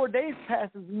 3 or 4 days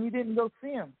passes and you didn't go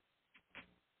see him.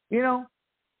 You know?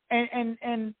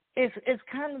 And it's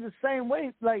kind of the same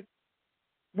way. Like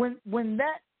when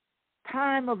that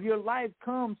time of your life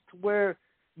comes to where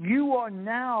you are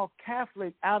now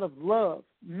Catholic out of love,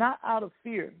 not out of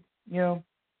fear,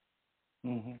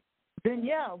 Mm-hmm. then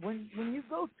when you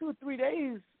go 2 or 3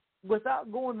 days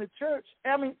without going to church,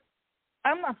 I mean,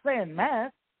 I'm not saying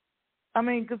Mass. I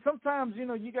mean, because sometimes, you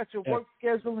got your work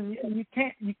schedule and you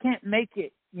can't make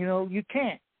it, you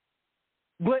can't.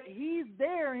 But he's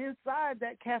there inside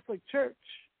that Catholic church.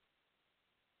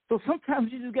 So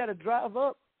sometimes you just got to drive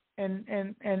up and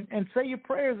say your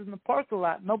prayers in the parking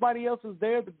lot. Nobody else is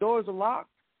there. The doors are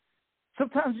locked.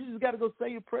 Sometimes you just got to go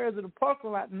say your prayers in the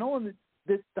parking lot knowing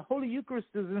that the Holy Eucharist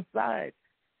is inside.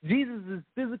 Jesus is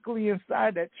physically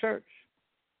inside that church.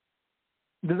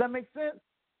 Does that make sense?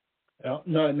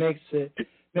 No, it makes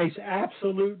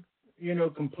absolute,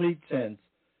 complete sense.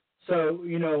 So, I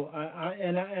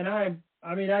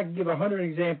mean, I can give 100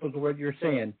 examples of what you're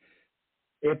saying.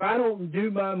 If I don't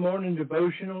do my morning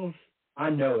devotionals, I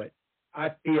know it.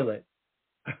 I feel it.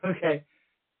 Okay,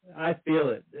 I feel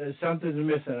it. Something's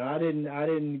missing. I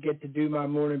didn't get to do my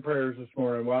morning prayers this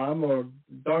morning. Well, I'm gonna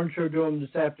darn sure do them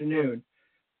this afternoon.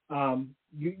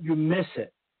 You miss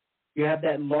it. You have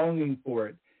that longing for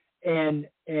it, and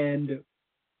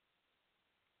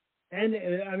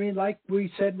I mean, like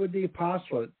we said with the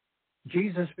apostolate,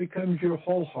 Jesus becomes your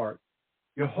whole heart,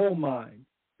 your whole mind,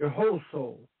 your whole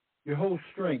soul, your whole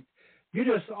strength. You're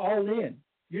just all in.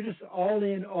 You're just all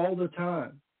in all the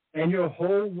time. And your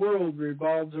whole world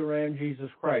revolves around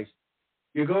Jesus Christ.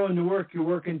 You're going to work, you're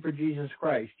working for Jesus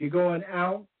Christ. You're going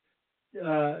out,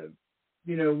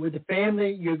 with the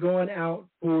family, you're going out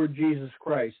for Jesus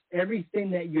Christ.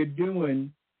 Everything that you're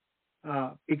doing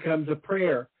becomes a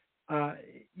prayer.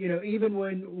 Even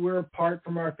when we're apart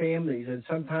from our families, and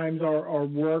sometimes our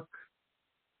work,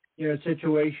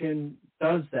 situation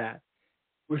does that,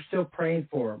 we're still praying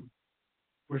for them.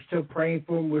 We're still praying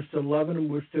for them. We're still loving them.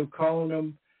 We're still calling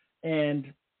them,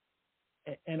 and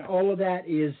all of that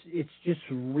it's just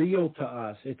real to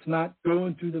us. It's not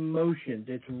going through the motions.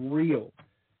 It's real.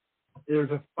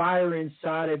 There's a fire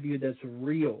inside of you that's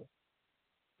real,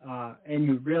 and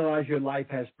you realize your life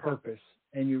has purpose.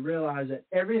 And you realize that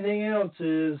everything else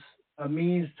is a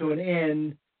means to an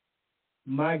end.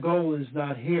 My goal is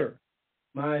not here.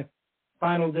 My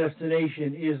final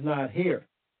destination is not here.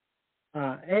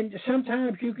 And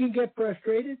sometimes you can get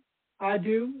frustrated. I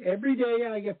do. Every day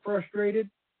I get frustrated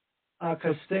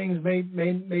because things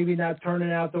maybe not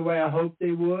turning out the way I hoped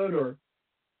they would, or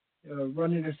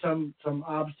run into some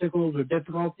obstacles or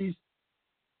difficulties.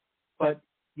 But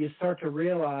you start to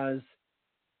realize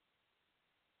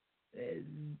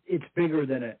it's bigger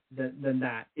than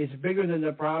that. It's bigger than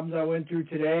the problems I went through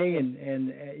today. And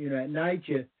at night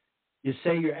you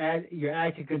say your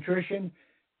act of contrition.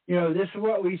 This is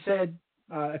what we said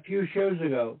a few shows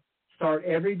ago. Start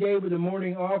every day with a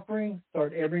morning offering.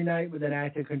 Start every night with an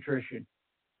act of contrition.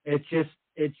 It's just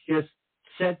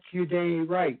sets your day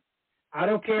right. I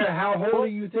don't care how holy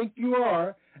you think you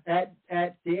are. At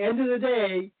the end of the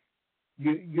day,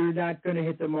 you're not going to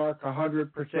hit the mark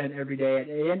 100% every day. At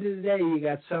the end of the day, you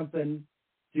got something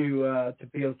to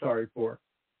feel sorry for.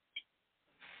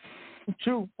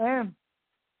 True. And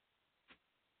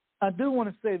I do want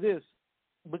to say this,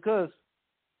 because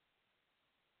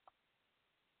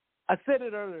I said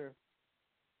it earlier.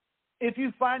 If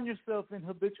you find yourself in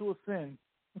habitual sin,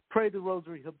 pray the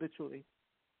rosary habitually.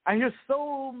 I hear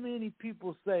so many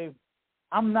people say,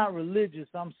 I'm not religious,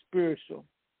 I'm spiritual.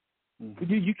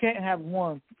 Mm-hmm. You can't have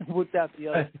one without the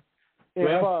other.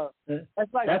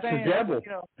 That's like that's saying, the devil.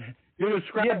 You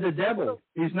describe the devil.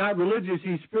 He's not religious,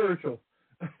 he's spiritual.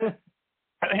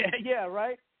 Yeah,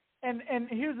 right? And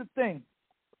here's the thing.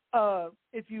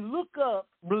 If you look up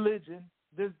religion,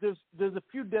 there's a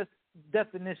few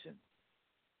definitions.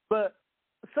 But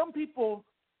some people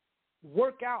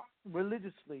work out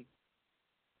religiously,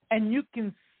 and you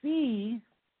can see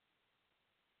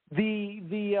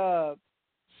the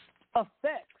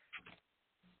effects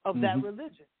of that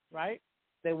religion, right?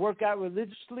 They work out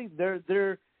religiously.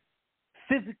 They're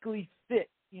physically fit.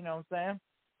 You know what I'm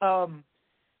saying?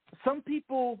 Some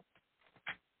people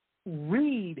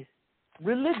read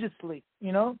religiously.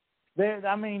 And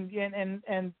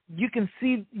you can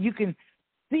see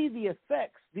the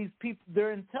effects. These people,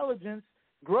 their intelligence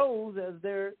grows as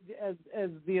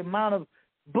the amount of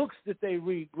books that they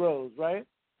read grows, right?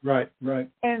 Right.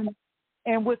 And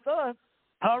with us,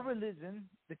 our religion,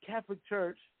 the Catholic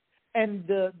Church, and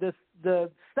the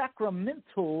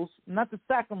sacramentals, not the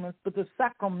sacraments, but the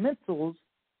sacramentals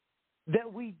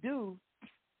that we do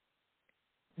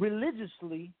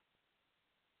religiously,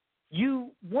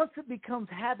 once it becomes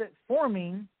habit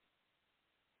forming,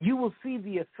 you will see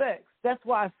the effects. That's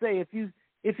why I say if you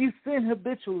sin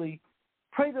habitually,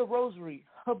 pray the rosary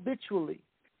habitually.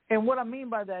 And what I mean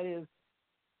by that is,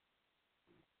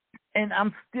 and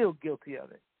I'm still guilty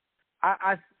of it,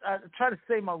 I try to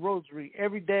say my rosary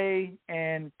every day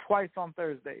and twice on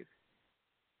Thursdays.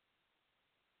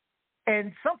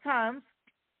 And sometimes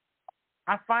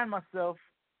I find myself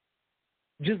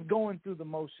just going through the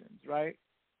motions, right?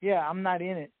 Yeah, I'm not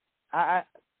in it. I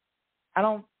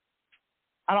don't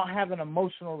have an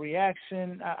emotional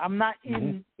reaction. I'm not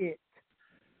in it.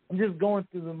 I'm just going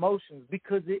through the motions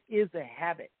because it is a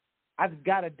habit. I've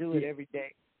got to do it every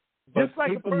day. But just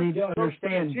like people need to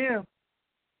understand.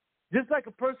 Just like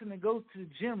a person that goes to the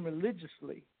gym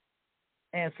religiously,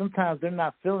 and sometimes they're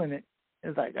not feeling it.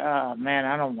 It's like, oh, man,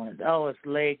 I don't want to. Oh, it's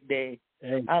leg day.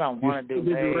 I don't want to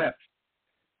do legs. Reps.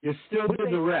 You still do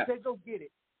the reps. They go get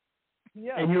it.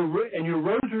 Yeah. And your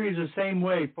rosary is the same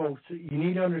way, folks. You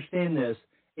need to understand this.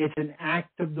 It's an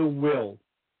act of the will.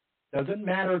 Doesn't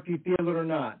matter if you feel it or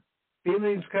not.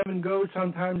 Feelings come and go.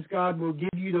 Sometimes God will give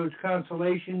you those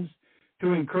consolations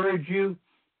to encourage you.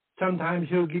 Sometimes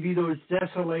he'll give you those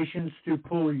desolations to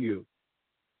pull you.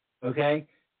 Okay?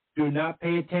 Do not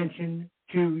pay attention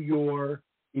to your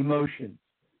emotions.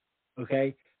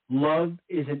 Okay? Love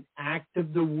is an act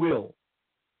of the will.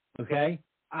 Okay?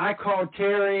 I called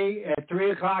Terry at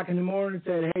 3 o'clock in the morning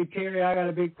and said, hey, Terry, I got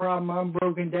a big problem. I'm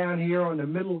broken down here on the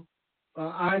middle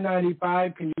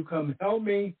I-95. Can you come help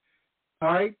me?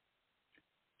 All right?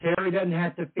 Terry doesn't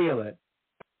have to feel it.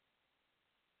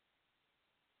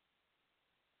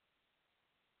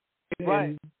 Right.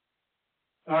 And,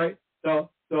 all right?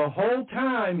 So the whole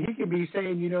time he could be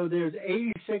saying, you know, there's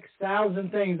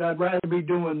 86,000 things I'd rather be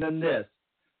doing than this.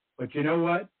 But you know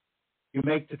what? You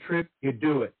make the trip, you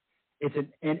do it.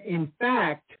 And in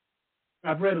fact,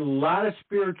 I've read a lot of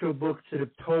spiritual books that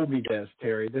have told me this,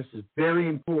 Terry. This is very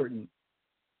important.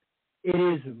 It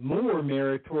is more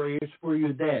meritorious for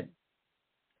you then.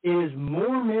 It is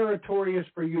more meritorious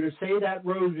for you to say that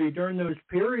rosary during those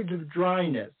periods of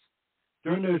dryness,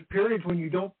 during those periods when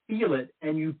you don't feel it,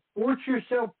 and you force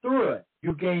yourself through it.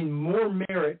 You gain more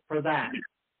merit for that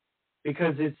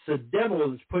because it's the devil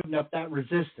that's putting up that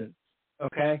resistance,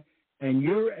 okay? And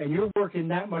you're working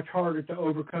that much harder to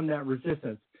overcome that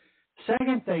resistance.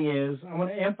 Second thing is, I want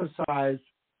to emphasize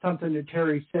something that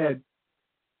Terry said.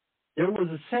 There was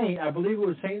a saint, I believe it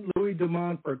was St. Louis de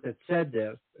Montfort, that said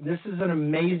this. And this is an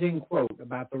amazing quote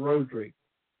about the rosary.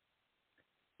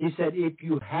 He said, if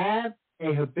you have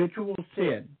a habitual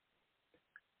sin,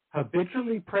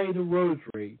 habitually pray the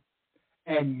rosary,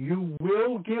 and you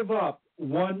will give up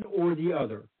one or the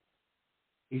other.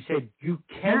 He said, you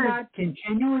cannot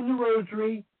continue in the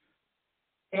rosary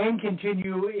and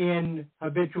continue in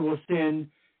habitual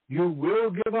sin. You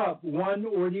will give up one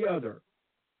or the other.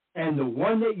 And the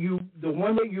one that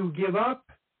you give up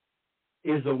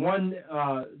is the one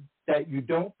that you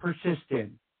don't persist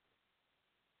in.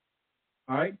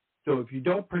 All right? So if you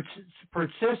don't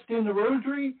persist in the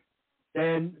rosary,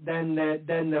 then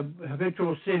the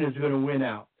habitual sin is going to win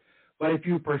out. But if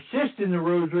you persist in the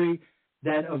rosary,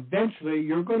 then eventually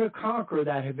you're going to conquer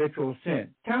that habitual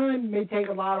sin. Time may take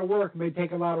a lot of work, may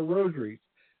take a lot of rosaries,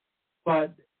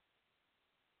 but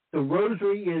the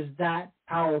rosary is that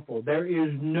powerful. There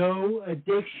is no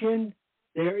addiction,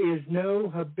 there is no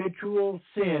habitual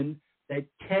sin that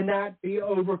cannot be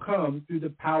overcome through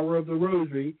the power of the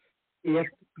rosary if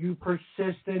you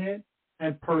persist in it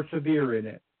and persevere in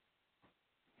it.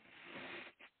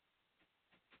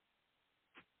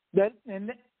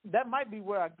 That might be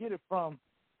where I get it from.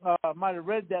 I might have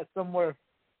read that somewhere,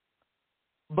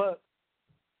 but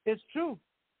it's true.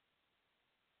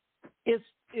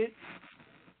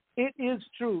 It is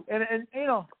true, and you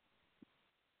know,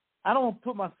 I don't want to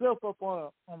put myself up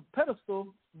on a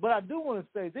pedestal, but I do want to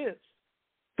say this.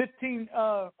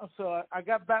 So I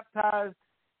got baptized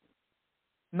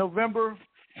November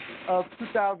of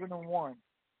 2001.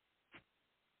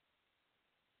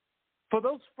 For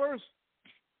those first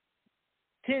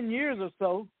 10 years or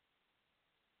so,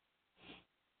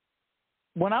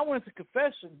 when I went to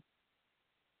confession,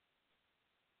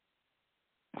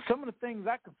 some of the things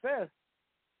I confessed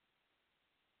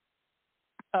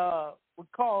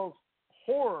would cause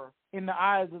horror in the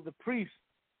eyes of the priest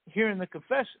hearing the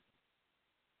confession.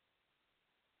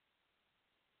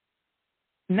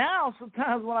 Now,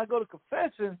 sometimes when I go to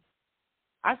confession,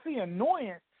 I see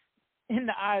annoyance in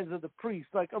the eyes of the priest.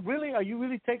 Like, really? Are you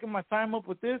really taking my time up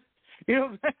with this? You know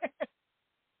what I'm saying?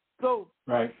 So,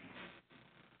 right.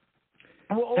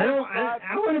 I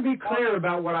want to be clear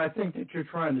about what I think that you're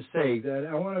trying to say. That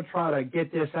I want to try to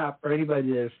get this out for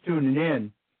anybody that's tuning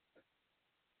in.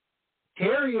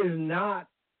 Terry is not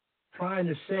trying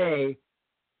to say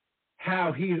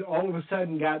how he's all of a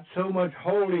sudden got so much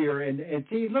holier. And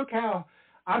see, look how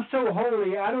I'm so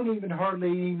holy, I don't even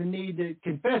hardly even need to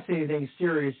confess anything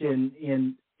serious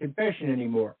in confession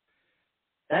anymore.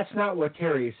 That's not what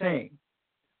Terry is saying.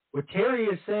 What Terry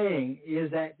is saying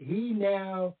is that he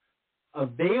now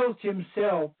avails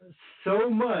himself so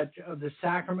much of the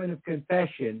sacrament of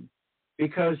confession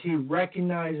because he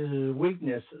recognizes his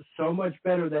weakness so much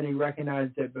better than he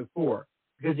recognized it before.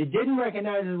 Because he didn't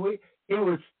recognize his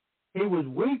weakness. He was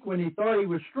weak when he thought he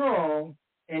was strong,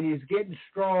 and he's getting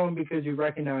strong because he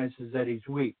recognizes that he's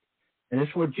weak. And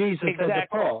that's what Jesus said to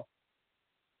Paul.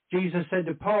 Jesus said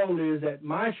to Paul is that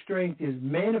my strength is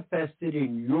manifested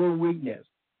in your weakness.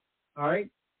 All right?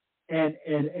 And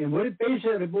what it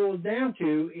basically boils down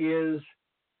to is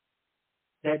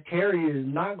that Terry is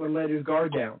not going to let his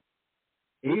guard down.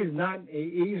 He's not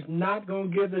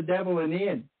going to give the devil an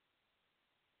in.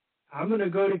 I'm going to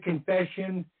go to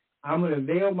confession. I'm going to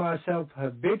avail myself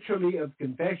habitually of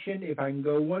confession. If I can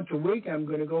go once a week, I'm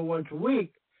going to go once a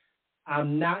week.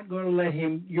 I'm not going to let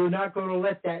him, you're not going to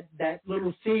let that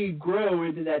little seed grow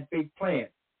into that big plant.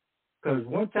 Because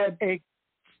once it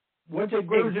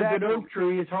grows into an oak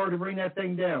tree, it's hard to bring that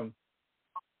thing down.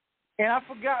 And I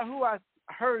forgot who I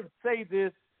heard say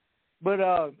this, but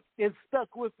it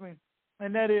stuck with me.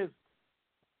 And that is,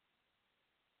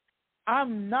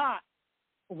 I'm not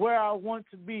where I want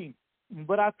to be,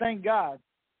 but I thank God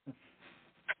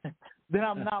that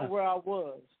I'm not where I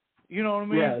was. You know what I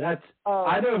mean? Yeah, that's.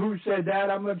 I know who said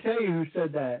that. I'm going to tell you who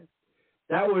said that.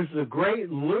 That was the great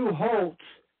Lou Holtz.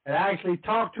 And I actually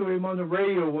talked to him on the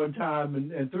radio one time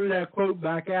and threw that quote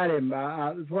back at him.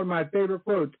 It's one of my favorite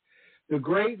quotes. The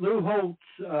great Lou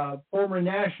Holtz, former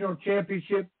national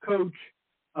championship coach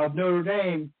of Notre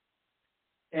Dame,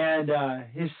 and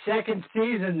his second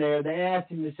season there, they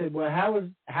asked him, they said, well, how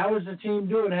is the team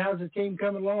doing? How's the team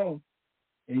coming along?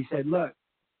 And he said, look,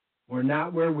 we're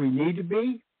not where we need to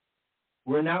be.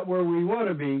 We're not where we want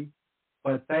to be,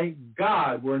 but thank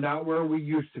God we're not where we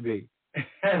used to be.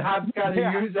 And I've kind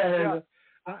of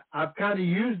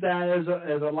used that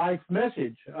as a life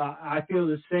message. I feel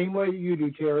the same way you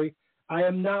do, Terry. I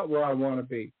am not where I want to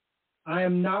be. I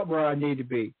am not where I need to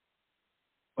be.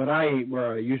 But I ain't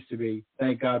where I used to be.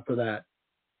 Thank God for that.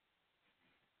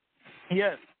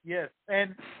 Yes.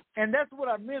 And that's what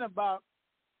I meant about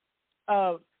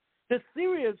the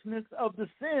seriousness of the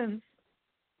sins.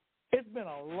 It's been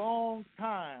a long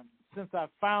time since I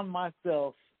found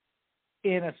myself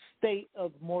in a state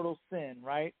of mortal sin,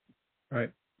 right? Right.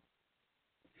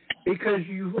 Because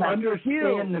you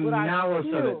understand the malice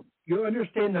of it. You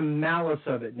understand the malice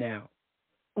of it now.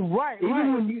 Right.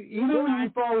 Even when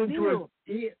you fall into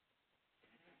it,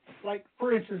 like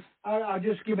for instance, I'll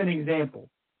just give an example.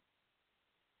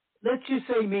 Let's just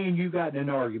say me and you got in an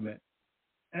argument,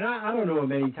 and I don't know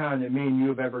of any time that me and you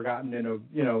have ever gotten in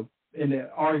an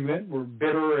argument, we're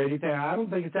bitter or anything. I don't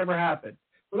think it's ever happened.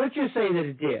 But let's just say that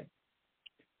it did.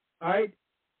 All right?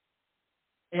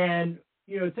 And,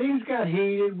 things got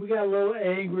heated. We got a little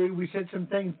angry. We said some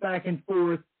things back and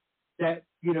forth that,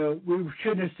 we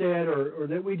shouldn't have said or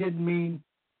that we didn't mean.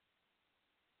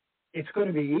 It's going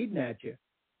to be eating at you.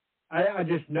 I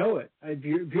just know it.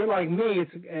 If you're like me,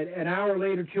 it's an hour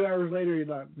later, 2 hours later, you're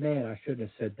like, man, I shouldn't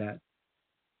have said that.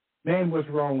 Man, what's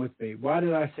wrong with me? Why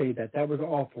did I say that? That was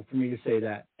awful for me to say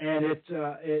that. And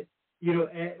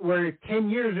where 10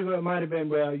 years ago it might have been,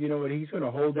 well, you know what, he's going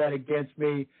to hold that against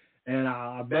me, and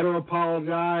I better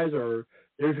apologize, or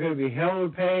there's going to be hell to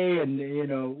pay, and,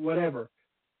 whatever.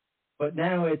 But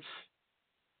now it's,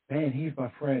 man, he's my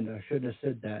friend. I shouldn't have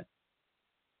said that.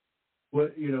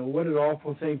 What an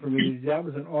awful thing for me to do. That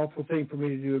was an awful thing for me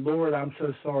to do. Lord, I'm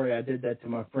so sorry I did that to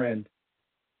my friend.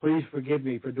 Please forgive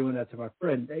me for doing that to my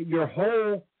friend. Your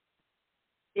whole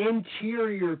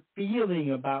interior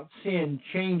feeling about sin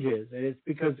changes, and it's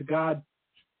because God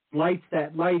lights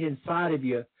that light inside of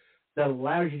you that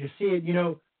allows you to see it.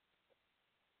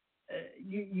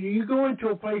 You go into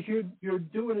a place, you're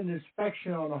doing an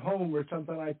inspection on a home or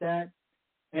something like that,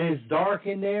 and it's dark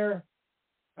in there.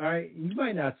 All right, you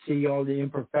might not see all the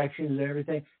imperfections and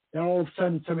everything. Then all of a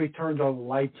sudden, somebody turns all the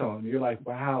lights on. You're like,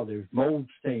 wow, there's mold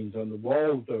stains on the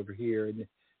walls over here, and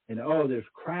there's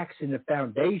cracks in the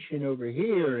foundation over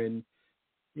here, and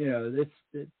the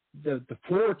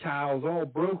floor tiles all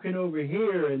broken over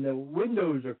here, and the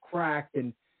windows are cracked,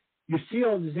 and you see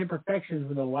all these imperfections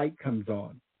when the light comes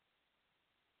on.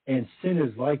 And sin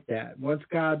is like that. Once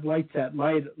God lights that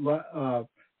light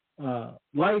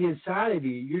inside of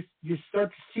you, you start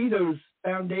to see those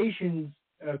foundations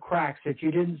cracks that you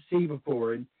didn't see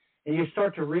before, and you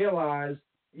start to realize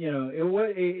it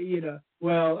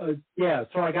was, yeah.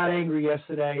 So I got angry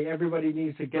yesterday. Everybody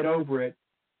needs to get over it.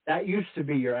 That used to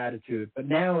be your attitude, but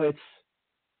now it's,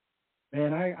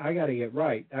 man, I got to get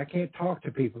right. I can't talk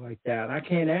to people like that. I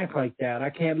can't act like that. I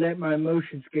can't let my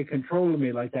emotions get control of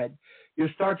me like that. You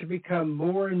start to become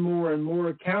more and more and more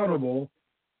accountable,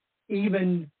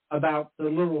 even about the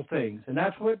little things. And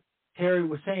that's what Terry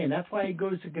was saying. That's why he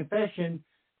goes to confession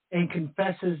and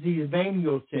confesses these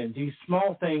venial sins, these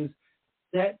small things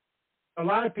that a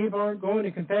lot of people aren't going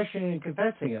to confession and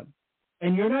confessing them.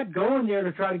 And you're not going there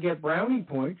to try to get brownie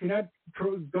points. You're not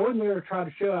going there to try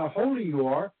to show how holy you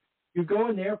are. You're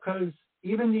going there because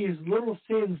even these little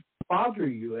sins bother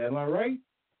you. Am I right?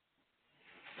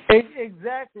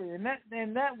 Exactly, and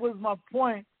that was my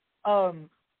point.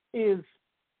 Is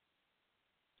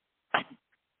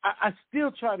I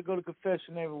still try to go to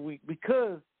confession every week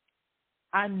because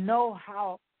I know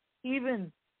how,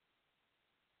 even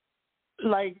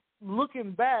like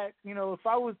looking back, if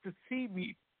I was to see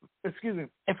me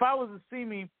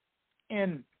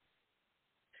in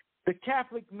the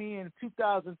Catholic me in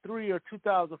 2003 or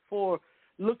 2004,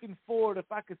 looking forward,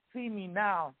 if I could see me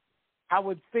now, I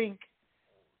would think,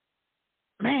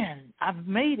 man, I've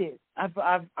made it.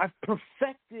 I've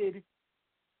perfected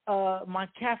my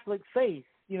Catholic faith,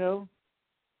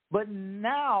 But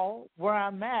now, where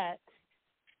I'm at,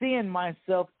 seeing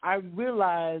myself, I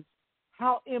realize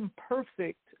how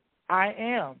imperfect I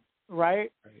am,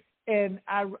 right? And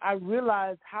I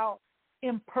realize how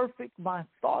imperfect my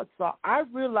thoughts are. I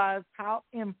realize how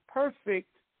imperfect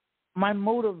my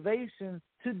motivations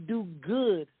to do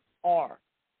good are,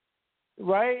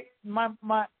 right?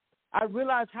 I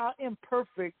realize how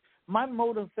imperfect my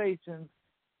motivations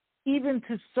even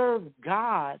to serve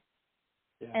God.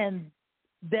 Yeah. And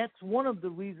that's one of the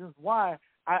reasons why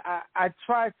I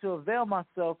try to avail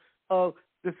myself of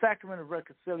the sacrament of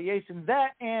reconciliation.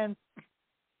 That and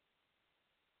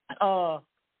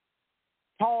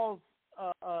Paul's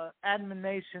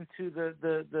admonition to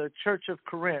the Church of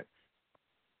Corinth: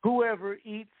 whoever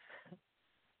eats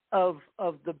of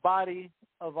the body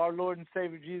of our Lord and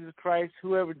Savior Jesus Christ,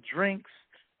 whoever drinks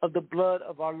of the blood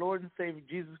of our Lord and Savior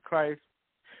Jesus Christ,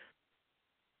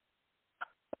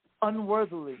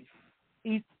 unworthily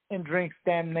eats and drinks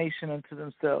damnation unto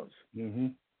themselves. Mm-hmm.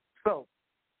 So,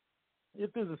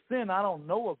 if there's a sin I don't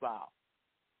know about,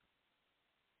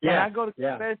 and I go to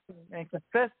confession and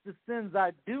confess the sins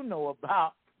I do know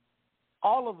about,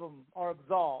 all of them are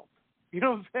absolved. You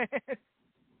know what I'm saying?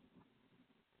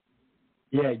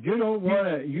 Yeah, you don't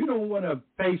want to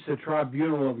face the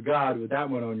tribunal of God with that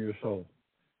one on your soul.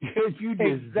 You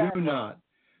just do not.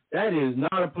 That is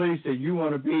not a place that you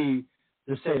want to be,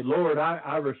 to say, Lord,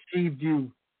 I received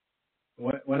you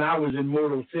when I was in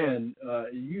mortal sin.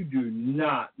 You do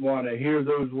not want to hear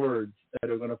those words that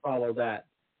are going to follow that.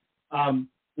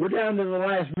 We're down to the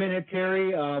last minute,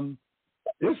 Terry.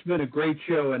 This has been a great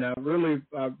show, and I'm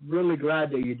really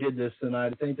glad that you did this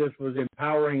tonight. I think this was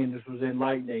empowering and this was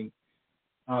enlightening.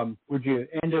 Would you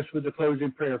end us with a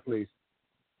closing prayer, please?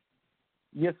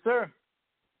 Yes, sir.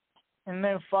 In the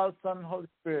name of Father, Son, and Holy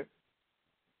Spirit.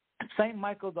 Saint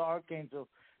Michael the Archangel,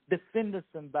 defend us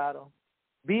in battle.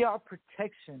 Be our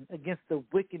protection against the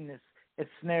wickedness and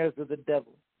snares of the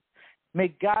devil. May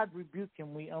God rebuke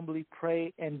him, we humbly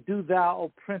pray, and do thou,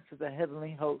 O Prince of the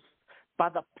heavenly host, by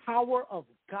the power of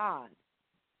God,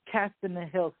 cast into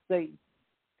hell Satan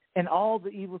and all the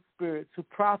evil spirits who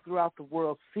prowl throughout the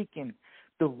world seeking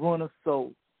the ruin of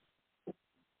souls.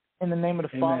 In the name of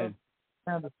the Father,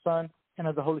 and of the Son, and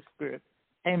of the Holy Spirit.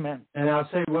 Amen. And I'll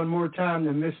say one more time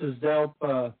to Mrs.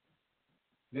 Delp,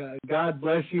 God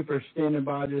bless you for standing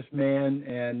by this man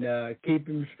and keep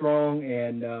him strong.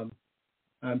 And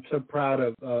I'm so proud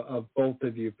of both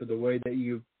of you for the way that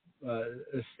you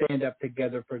stand up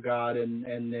together for God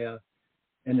and the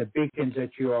beacons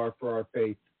that you are for our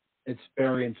faith. It's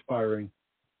very inspiring.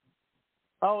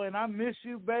 Oh, and I miss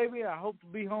you, baby. I hope to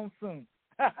be home soon.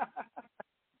 All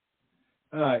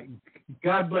right.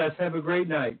 God bless. Have a great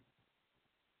night.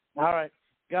 All right.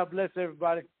 God bless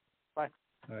everybody. Bye.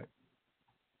 All right.